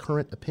only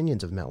current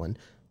opinions of Mellon,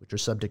 which are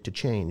subject to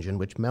change and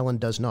which Mellon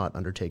does not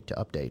undertake to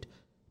update.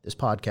 This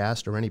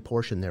podcast, or any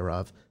portion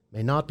thereof,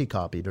 may not be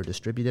copied or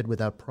distributed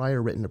without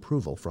prior written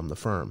approval from the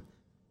firm.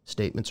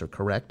 Statements are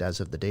correct as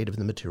of the date of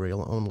the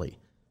material only.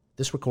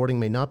 This recording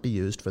may not be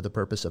used for the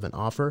purpose of an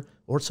offer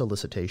or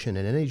solicitation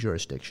in any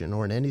jurisdiction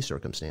or in any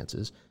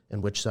circumstances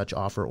in which such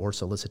offer or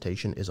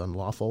solicitation is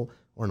unlawful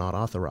or not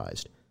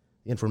authorized.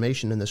 The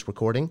information in this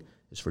recording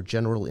is for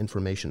general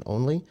information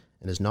only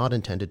and is not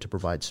intended to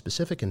provide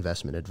specific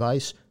investment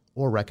advice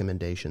or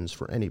recommendations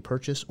for any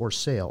purchase or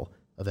sale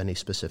of any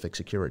specific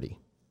security.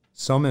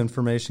 Some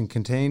information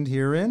contained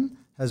herein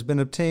has been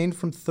obtained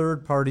from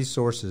third-party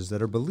sources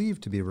that are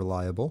believed to be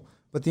reliable,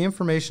 but the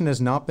information has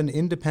not been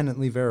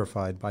independently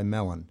verified by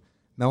Mellon.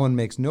 Mellon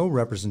makes no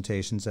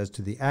representations as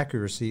to the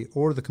accuracy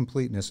or the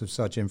completeness of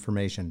such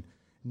information.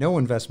 No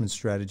investment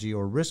strategy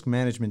or risk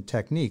management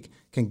technique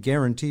can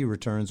guarantee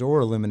returns or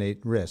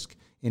eliminate risk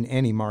in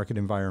any market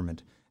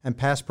environment, and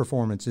past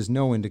performance is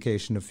no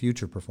indication of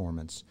future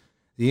performance.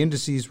 The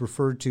indices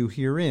referred to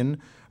herein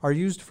are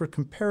used for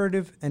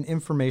comparative and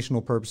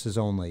informational purposes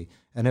only,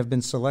 and have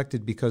been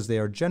selected because they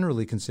are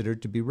generally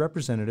considered to be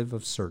representative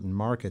of certain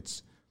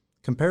markets.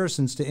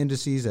 Comparisons to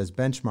indices as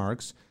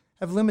benchmarks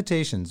have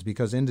limitations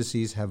because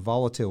indices have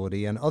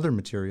volatility and other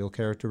material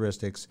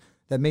characteristics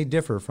that may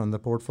differ from the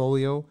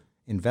portfolio,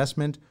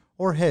 investment,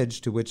 or hedge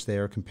to which they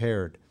are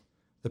compared.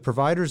 The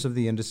providers of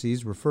the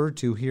indices referred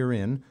to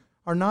herein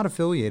are not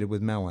affiliated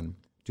with Mellon,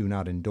 do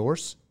not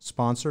endorse,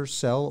 sponsor,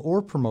 sell,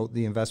 or promote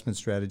the investment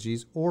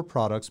strategies or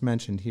products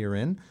mentioned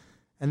herein,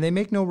 and they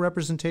make no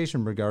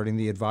representation regarding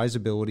the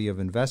advisability of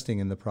investing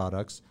in the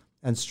products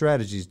and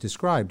strategies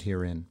described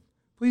herein.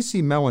 Please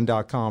see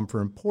Mellon.com for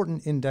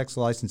important index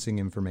licensing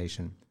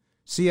information.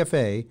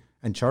 CFA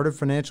and Chartered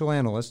Financial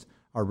Analyst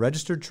are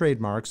registered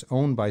trademarks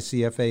owned by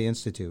CFA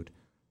Institute.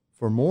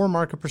 For more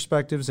market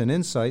perspectives and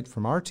insight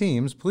from our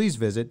teams, please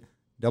visit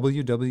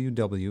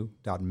www.mellon.com.